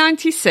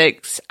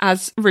 1996,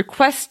 as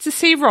requests to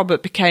see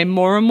Robert became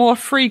more and more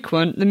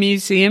frequent, the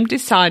museum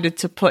decided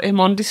to put him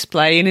on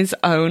display in his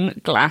own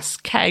glass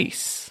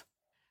case.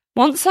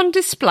 Once on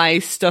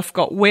display, stuff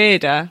got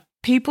weirder.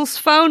 People's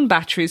phone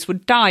batteries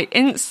would die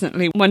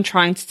instantly when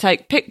trying to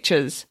take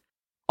pictures.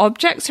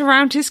 Objects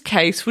around his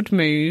case would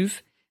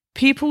move.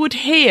 People would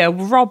hear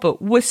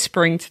Robert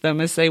whispering to them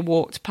as they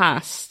walked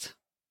past.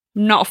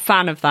 I'm not a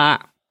fan of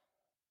that.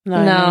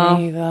 No.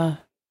 Me neither.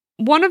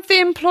 One of the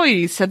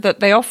employees said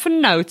that they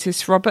often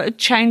noticed Robert had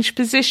changed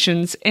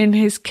positions in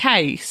his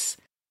case,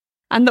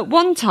 And that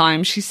one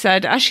time, she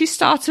said, as she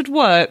started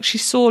work, she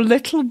saw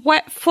little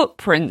wet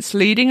footprints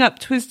leading up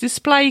to his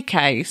display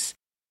case.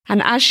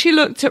 And as she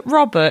looked at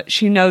Robert,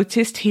 she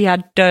noticed he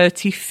had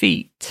dirty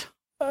feet.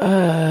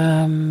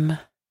 I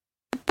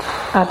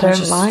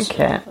don't like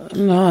it.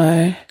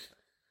 No.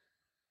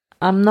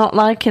 I'm not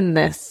liking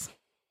this.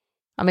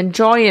 I'm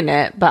enjoying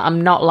it, but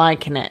I'm not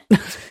liking it.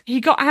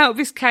 He got out of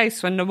his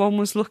case when no one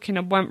was looking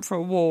and went for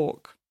a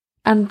walk.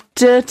 And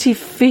dirty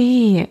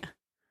feet.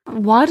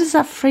 Why does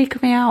that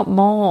freak me out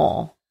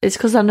more? It's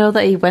because I know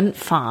that he went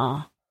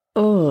far.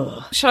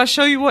 Ugh. Shall I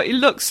show you what he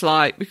looks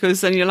like?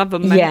 Because then you'll have a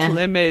mental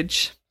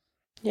image.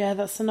 Yeah,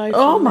 that's a no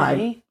Oh for my.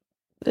 me.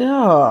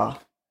 Ugh.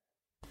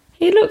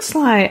 He looks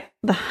like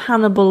the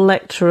Hannibal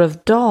Lecter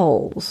of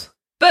dolls.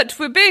 But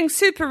we're being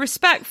super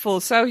respectful,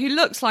 so he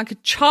looks like a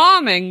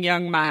charming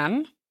young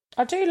man.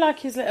 I do like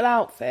his little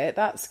outfit.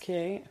 That's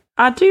cute.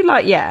 I do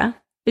like, yeah.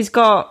 He's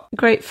got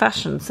great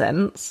fashion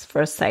sense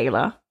for a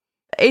sailor.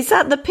 Is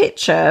that the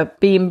picture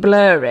being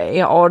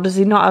blurry, or does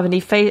he not have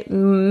any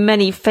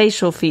many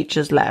facial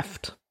features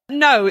left?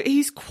 No,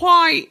 it's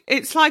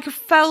like a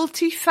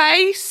felty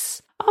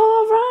face.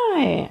 Oh,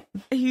 right.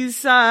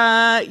 He's,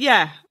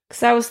 yeah.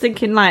 Because I was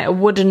thinking like a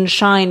wooden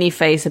shiny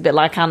face, a bit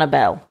like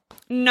Annabelle.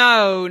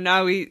 No,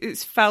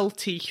 it's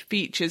felty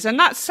features. And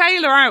that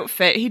sailor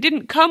outfit, he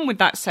didn't come with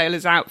that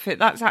sailor's outfit.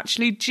 That's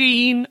actually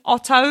Jean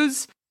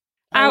Otto's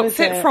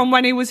outfit from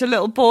when he was a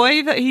little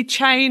boy that he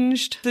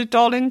changed the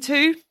doll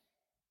into.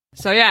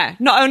 So yeah,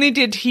 not only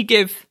did he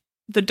give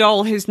the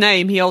doll his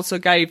name, he also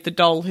gave the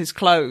doll his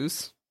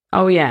clothes.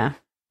 Oh, yeah.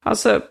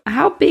 Also,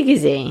 how big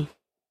is he?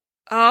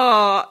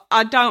 Oh,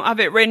 I don't have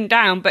it written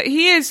down, but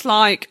he is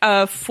like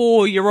a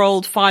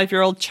 4-year-old,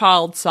 5-year-old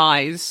child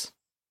size.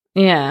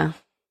 Yeah.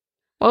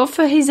 Well,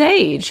 for his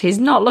age, he's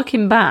not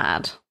looking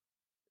bad.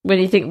 When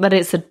you think that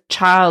it's a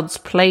child's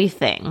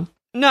plaything.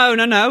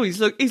 No, he's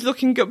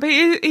looking good, but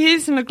he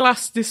is in a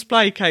glass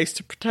display case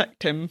to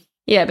protect him.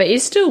 Yeah, but he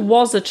still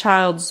was a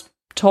child's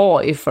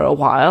toy for a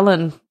while,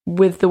 and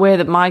with the way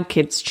that my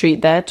kids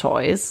treat their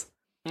toys.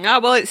 Oh,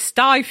 well, it's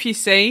stiff, you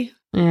see.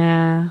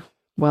 Yeah,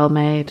 well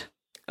made.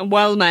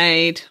 Well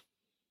made.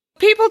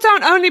 People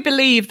don't only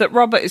believe that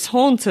Robert is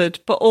haunted,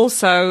 but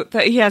also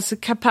that he has the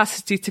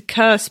capacity to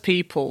curse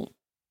people.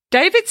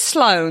 David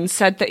Sloan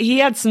said that he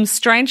had some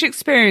strange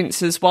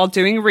experiences while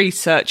doing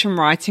research and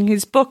writing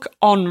his book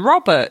on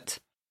Robert.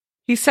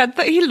 He said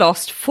that he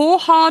lost 4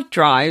 hard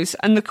drives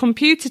and the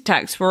computer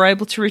techs were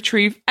able to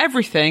retrieve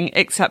everything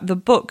except the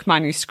book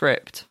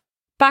manuscript.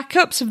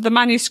 Backups of the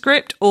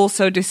manuscript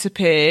also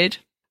disappeared.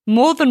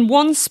 More than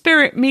one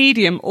spirit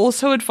medium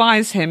also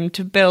advised him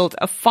to build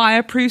a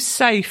fireproof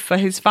safe for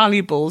his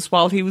valuables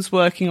while he was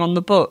working on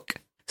the book.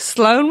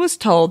 Sloan was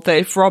told that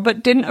if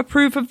Robert didn't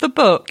approve of the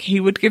book, he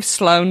would give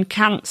Sloan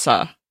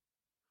cancer.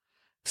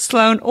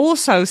 Sloan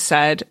also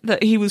said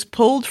that he was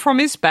pulled from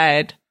his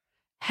bed,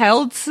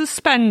 held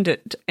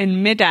suspended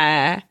in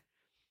midair,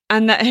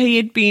 and that he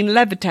had been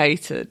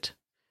levitated.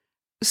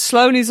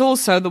 Sloan is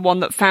also the one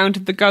that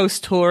founded the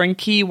ghost tour in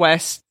Key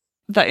West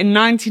that in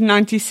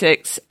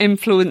 1996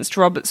 influenced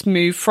Robert's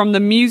move from the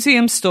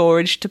museum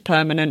storage to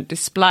permanent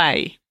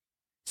display.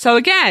 So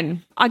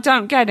again, I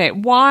don't get it.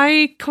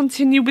 Why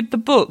continue with the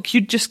book?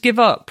 You'd just give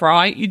up,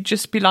 right? You'd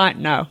just be like,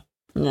 no.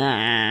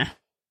 Nah.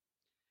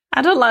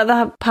 I don't like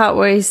that part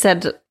where he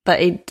said that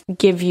he'd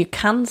give you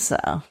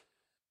cancer.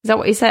 Is that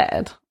what he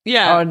said?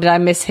 Yeah. Or did I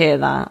mishear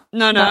that?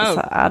 No.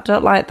 I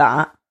don't like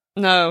that.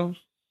 No.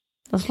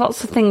 There's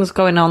lots of things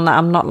going on that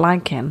I'm not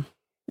liking.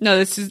 No,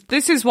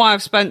 this is why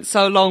I've spent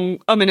so long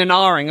umming and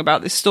ahhing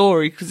about this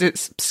story, because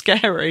it's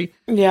scary.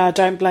 Yeah, I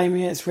don't blame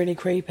you. It's really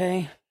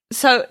creepy.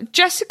 So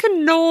Jessica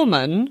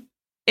Norman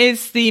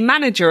is the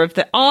manager of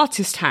the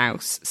Artist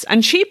House,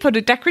 and she put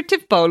a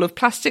decorative bowl of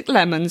plastic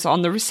lemons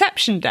on the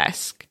reception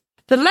desk.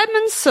 The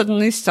lemons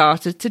suddenly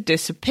started to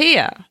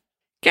disappear.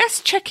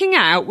 Guests checking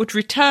out would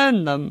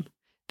return them.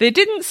 They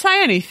didn't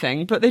say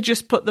anything, but they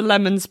just put the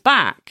lemons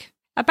back.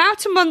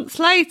 About a month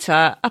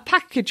later, a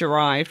package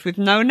arrived with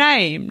no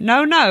name,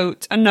 no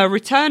note, and no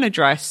return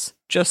address.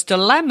 Just a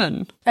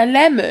lemon. A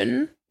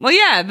lemon? Well,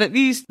 yeah, that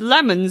these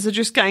lemons are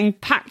just getting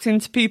packed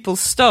into people's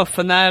stuff,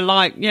 and they're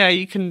like, yeah,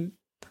 you can...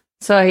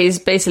 So he's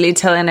basically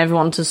telling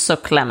everyone to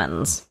suck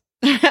lemons.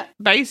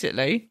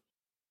 Basically.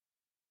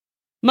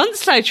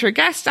 Months later, a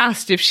guest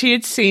asked if she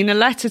had seen a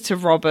letter to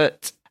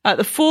Robert at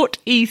the Fort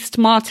East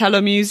Martello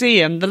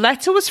Museum. The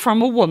letter was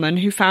from a woman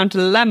who found a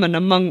lemon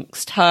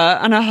amongst her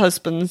and her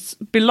husband's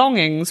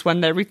belongings when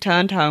they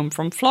returned home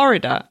from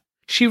Florida.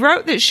 She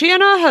wrote that she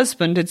and her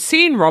husband had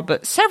seen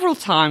Robert several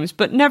times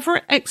but never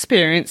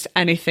experienced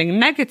anything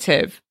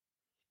negative.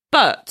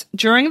 But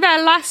during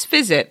their last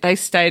visit, they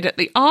stayed at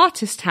the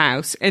Artist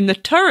House in the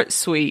turret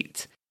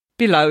suite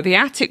below the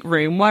attic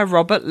room where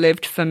Robert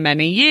lived for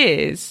many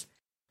years.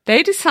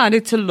 They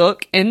decided to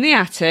look in the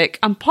attic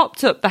and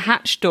popped up the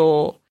hatch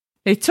door.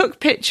 They took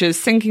pictures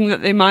thinking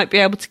that they might be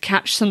able to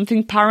catch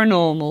something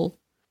paranormal.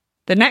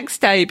 The next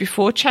day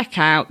before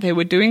checkout, they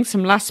were doing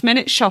some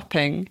last-minute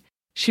shopping.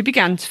 She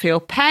began to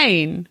feel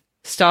pain.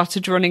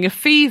 started running a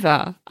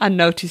fever, and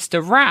noticed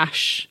a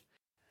rash.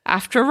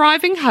 After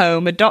arriving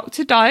home, a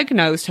doctor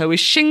diagnosed her with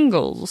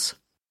shingles.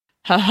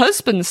 Her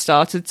husband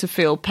started to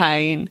feel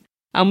pain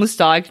and was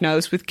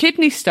diagnosed with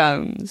kidney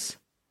stones.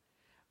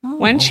 Oh.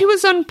 When she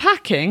was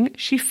unpacking,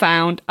 she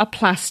found a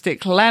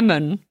plastic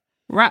lemon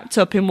wrapped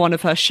up in one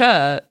of her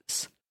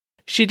shirts.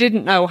 She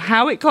didn't know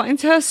how it got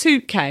into her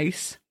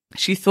suitcase.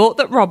 She thought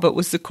that Robert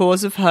was the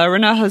cause of her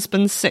and her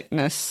husband's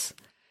sickness.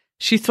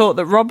 She thought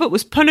that Robert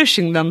was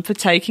punishing them for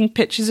taking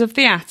pictures of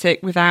the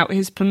attic without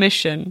his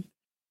permission.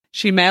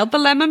 She mailed the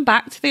lemon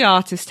back to the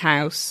artist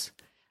house,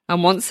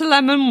 and once the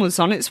lemon was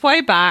on its way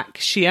back,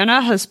 she and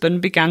her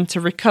husband began to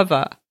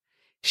recover.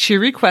 She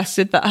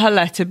requested that her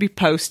letter be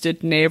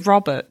posted near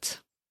Robert.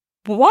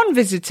 One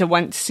visitor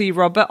went to see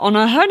Robert on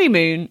her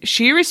honeymoon.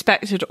 She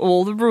respected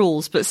all the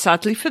rules, but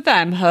sadly for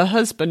them, her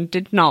husband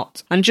did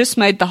not, and just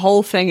made the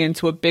whole thing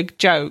into a big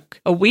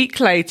joke. A week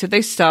later,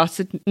 they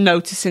started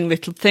noticing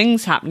little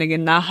things happening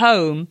in their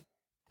home.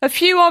 A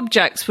few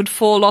objects would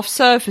fall off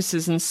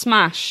surfaces and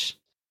smash.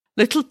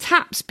 Little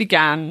taps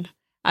began,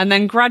 and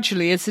then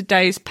gradually as the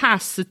days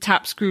passed, the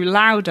taps grew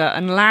louder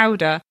and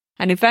louder,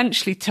 and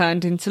eventually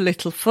turned into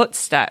little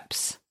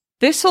footsteps.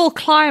 This all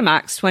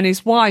climaxed when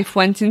his wife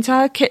went into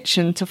her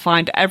kitchen to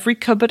find every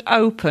cupboard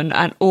open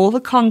and all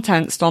the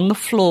contents on the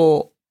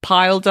floor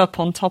piled up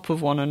on top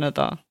of one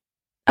another.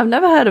 I've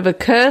never heard of a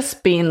curse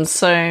being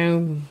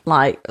so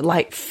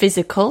like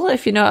physical,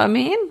 if you know what I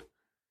mean,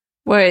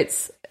 where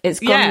it's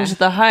gone into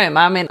the home.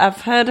 I mean,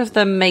 I've heard of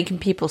them making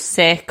people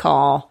sick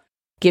or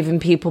giving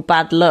people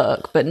bad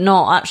luck, but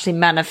not actually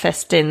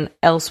manifesting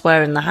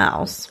elsewhere in the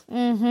house.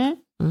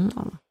 Mm-hmm.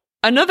 Mm.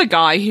 Another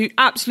guy who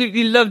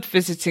absolutely loved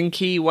visiting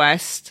Key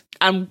West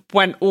and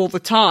went all the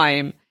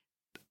time.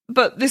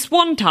 But this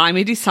one time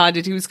he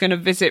decided he was going to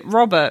visit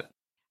Robert,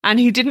 and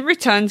he didn't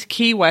return to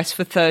Key West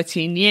for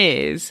 13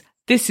 years.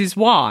 This is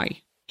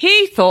why.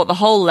 He thought the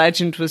whole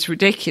legend was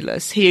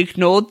ridiculous. He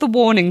ignored the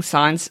warning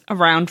signs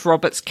around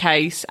Robert's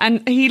case,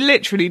 and he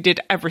literally did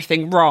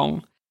everything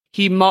wrong.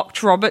 He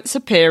mocked Robert's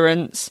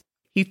appearance.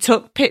 He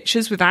took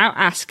pictures without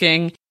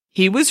asking.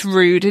 He was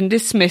rude and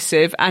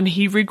dismissive, and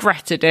he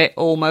regretted it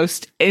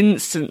almost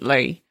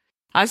instantly.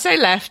 As they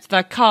left,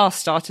 their car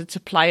started to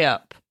play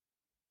up.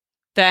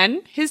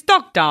 Then his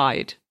dog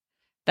died.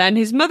 Then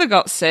his mother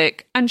got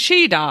sick, and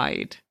she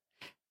died.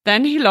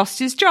 Then he lost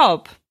his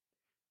job.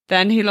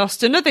 Then he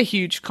lost another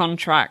huge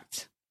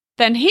contract.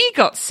 Then he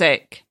got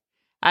sick.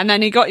 And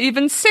then he got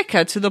even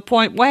sicker to the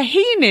point where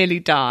he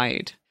nearly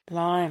died.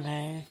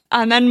 Blimey.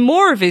 And then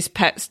more of his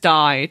pets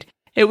died.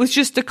 It was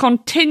just a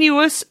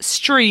continuous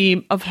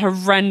stream of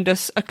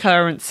horrendous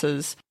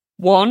occurrences,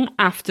 one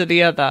after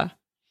the other.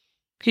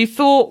 He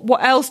thought,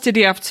 what else did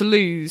he have to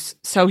lose?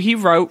 So he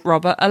wrote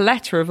Robert a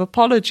letter of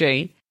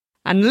apology.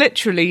 And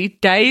literally,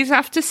 days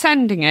after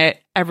sending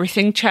it,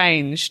 everything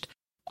changed,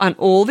 and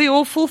all the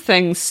awful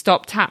things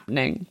stopped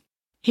happening.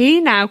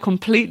 He now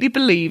completely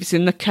believes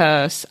in the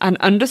curse and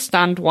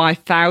understands why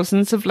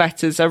thousands of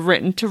letters are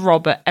written to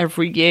Robert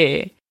every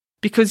year.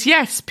 Because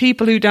yes,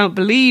 people who don't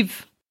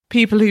believe,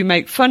 people who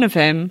make fun of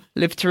him,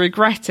 live to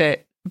regret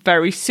it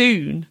very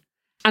soon.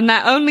 And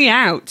their only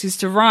out is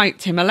to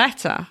write him a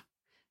letter.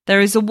 There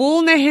is a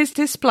wall near his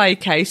display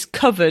case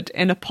covered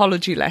in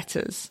apology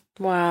letters.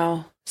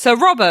 Wow. So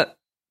Robert,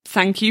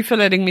 thank you for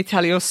letting me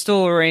tell your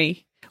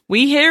story.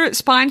 We here at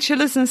Spine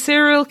Chillers and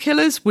Serial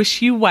Killers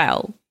wish you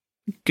well.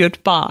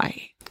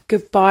 Goodbye.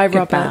 Goodbye,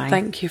 Robert.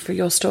 Thank you for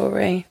your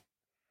story.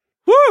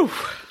 Woo!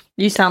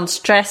 You sound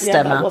stressed,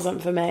 Emma. That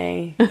wasn't for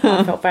me.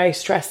 I felt very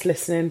stressed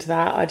listening to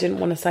that. I didn't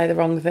want to say the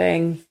wrong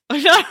thing.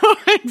 No,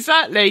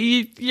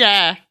 exactly.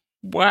 Yeah.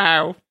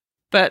 Wow.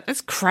 But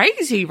it's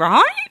crazy,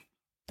 right?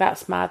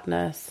 That's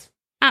madness.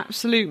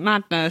 Absolute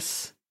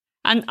madness.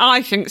 And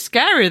I think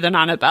scarier than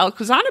Annabelle,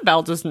 because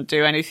Annabelle doesn't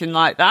do anything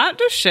like that,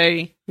 does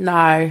she?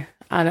 No.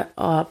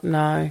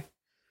 No.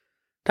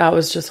 That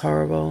was just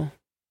horrible.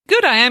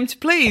 Good I am to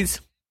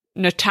please.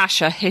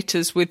 Natasha, hit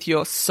us with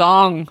your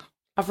song.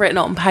 I've written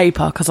it on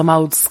paper because I'm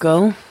old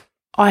school.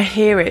 I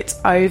hear it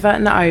over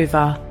and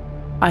over.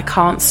 I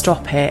can't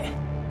stop it.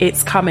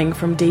 It's coming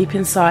from deep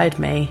inside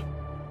me.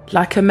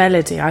 Like a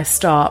melody I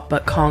start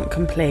but can't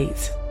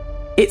complete.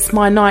 It's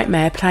my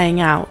nightmare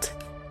playing out.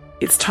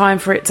 It's time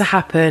for it to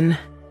happen.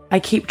 I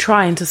keep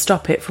trying to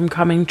stop it from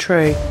coming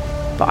true,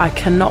 but I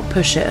cannot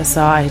push it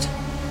aside.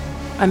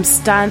 I'm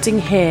standing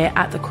here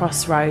at the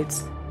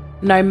crossroads.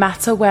 No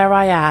matter where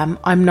I am,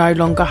 I'm no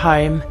longer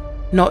home.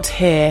 Not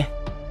here.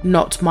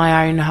 Not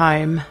my own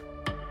home.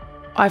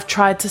 I've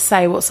tried to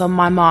say what's on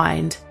my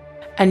mind,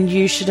 and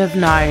you should have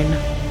known.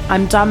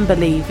 I'm done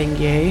believing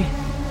you.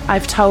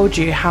 I've told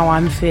you how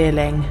I'm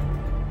feeling.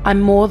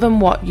 I'm more than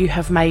what you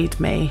have made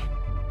me.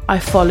 I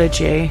followed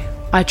you.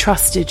 I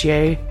trusted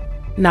you.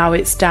 Now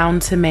it's down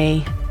to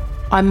me.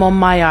 I'm on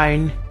my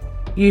own.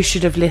 You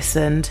should have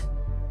listened.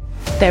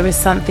 There is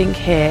something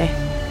here.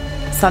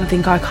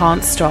 Something I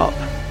can't stop.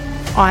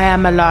 I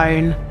am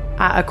alone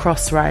at a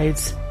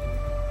crossroads.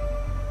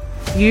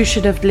 You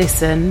should have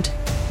listened.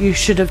 You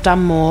should have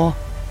done more.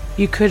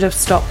 You could have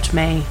stopped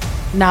me.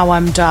 Now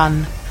I'm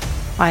done.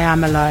 I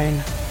am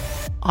alone.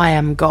 I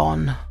am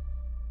gone.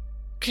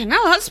 Okay,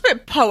 now that's a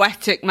bit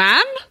poetic,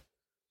 man.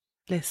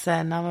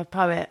 Listen, I'm a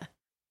poet.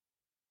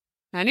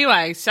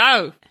 Anyway,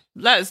 so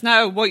let us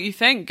know what you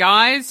think,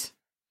 guys.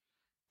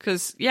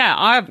 Because, yeah,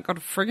 I haven't got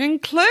a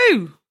frigging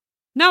clue.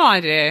 No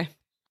idea.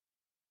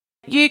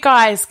 You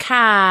guys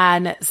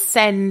can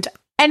send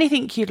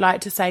anything you'd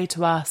like to say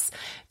to us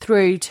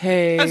through to...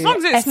 As long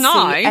as it's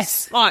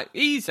nice, like,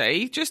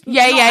 easy, just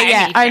Yeah, not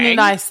anything. only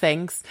nice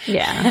things.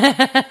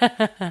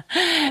 Yeah.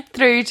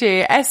 Through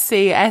to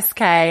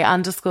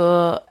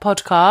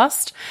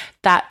SCSK_podcast.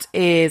 That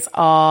is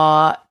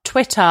our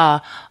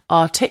Twitter,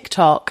 our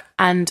TikTok,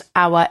 and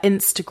our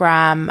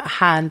Instagram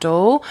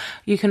handle.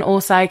 You can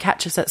also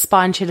catch us at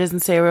Spine Chillers and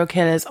Serial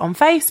Killers on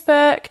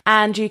Facebook,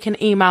 and you can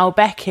email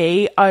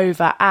Becky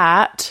over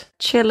at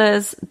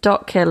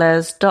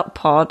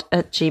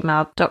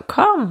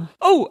chillers.killers.pod@gmail.com.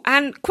 Oh,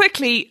 and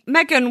quickly,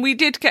 Megan, we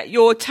did get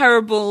your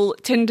terrible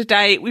Tinder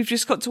date. We've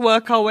just got to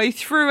work our way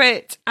through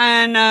it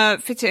and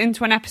fit it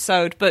into an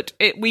episode. But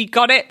we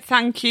got it,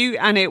 thank you,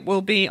 and it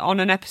will be on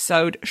an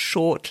episode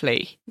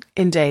shortly.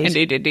 Indeed.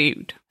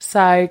 Indeed.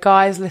 So,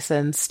 guys,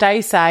 listen,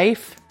 stay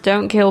safe.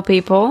 Don't kill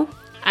people.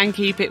 And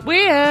keep it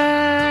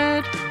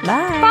weird.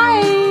 Bye.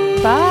 Bye.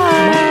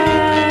 Bye.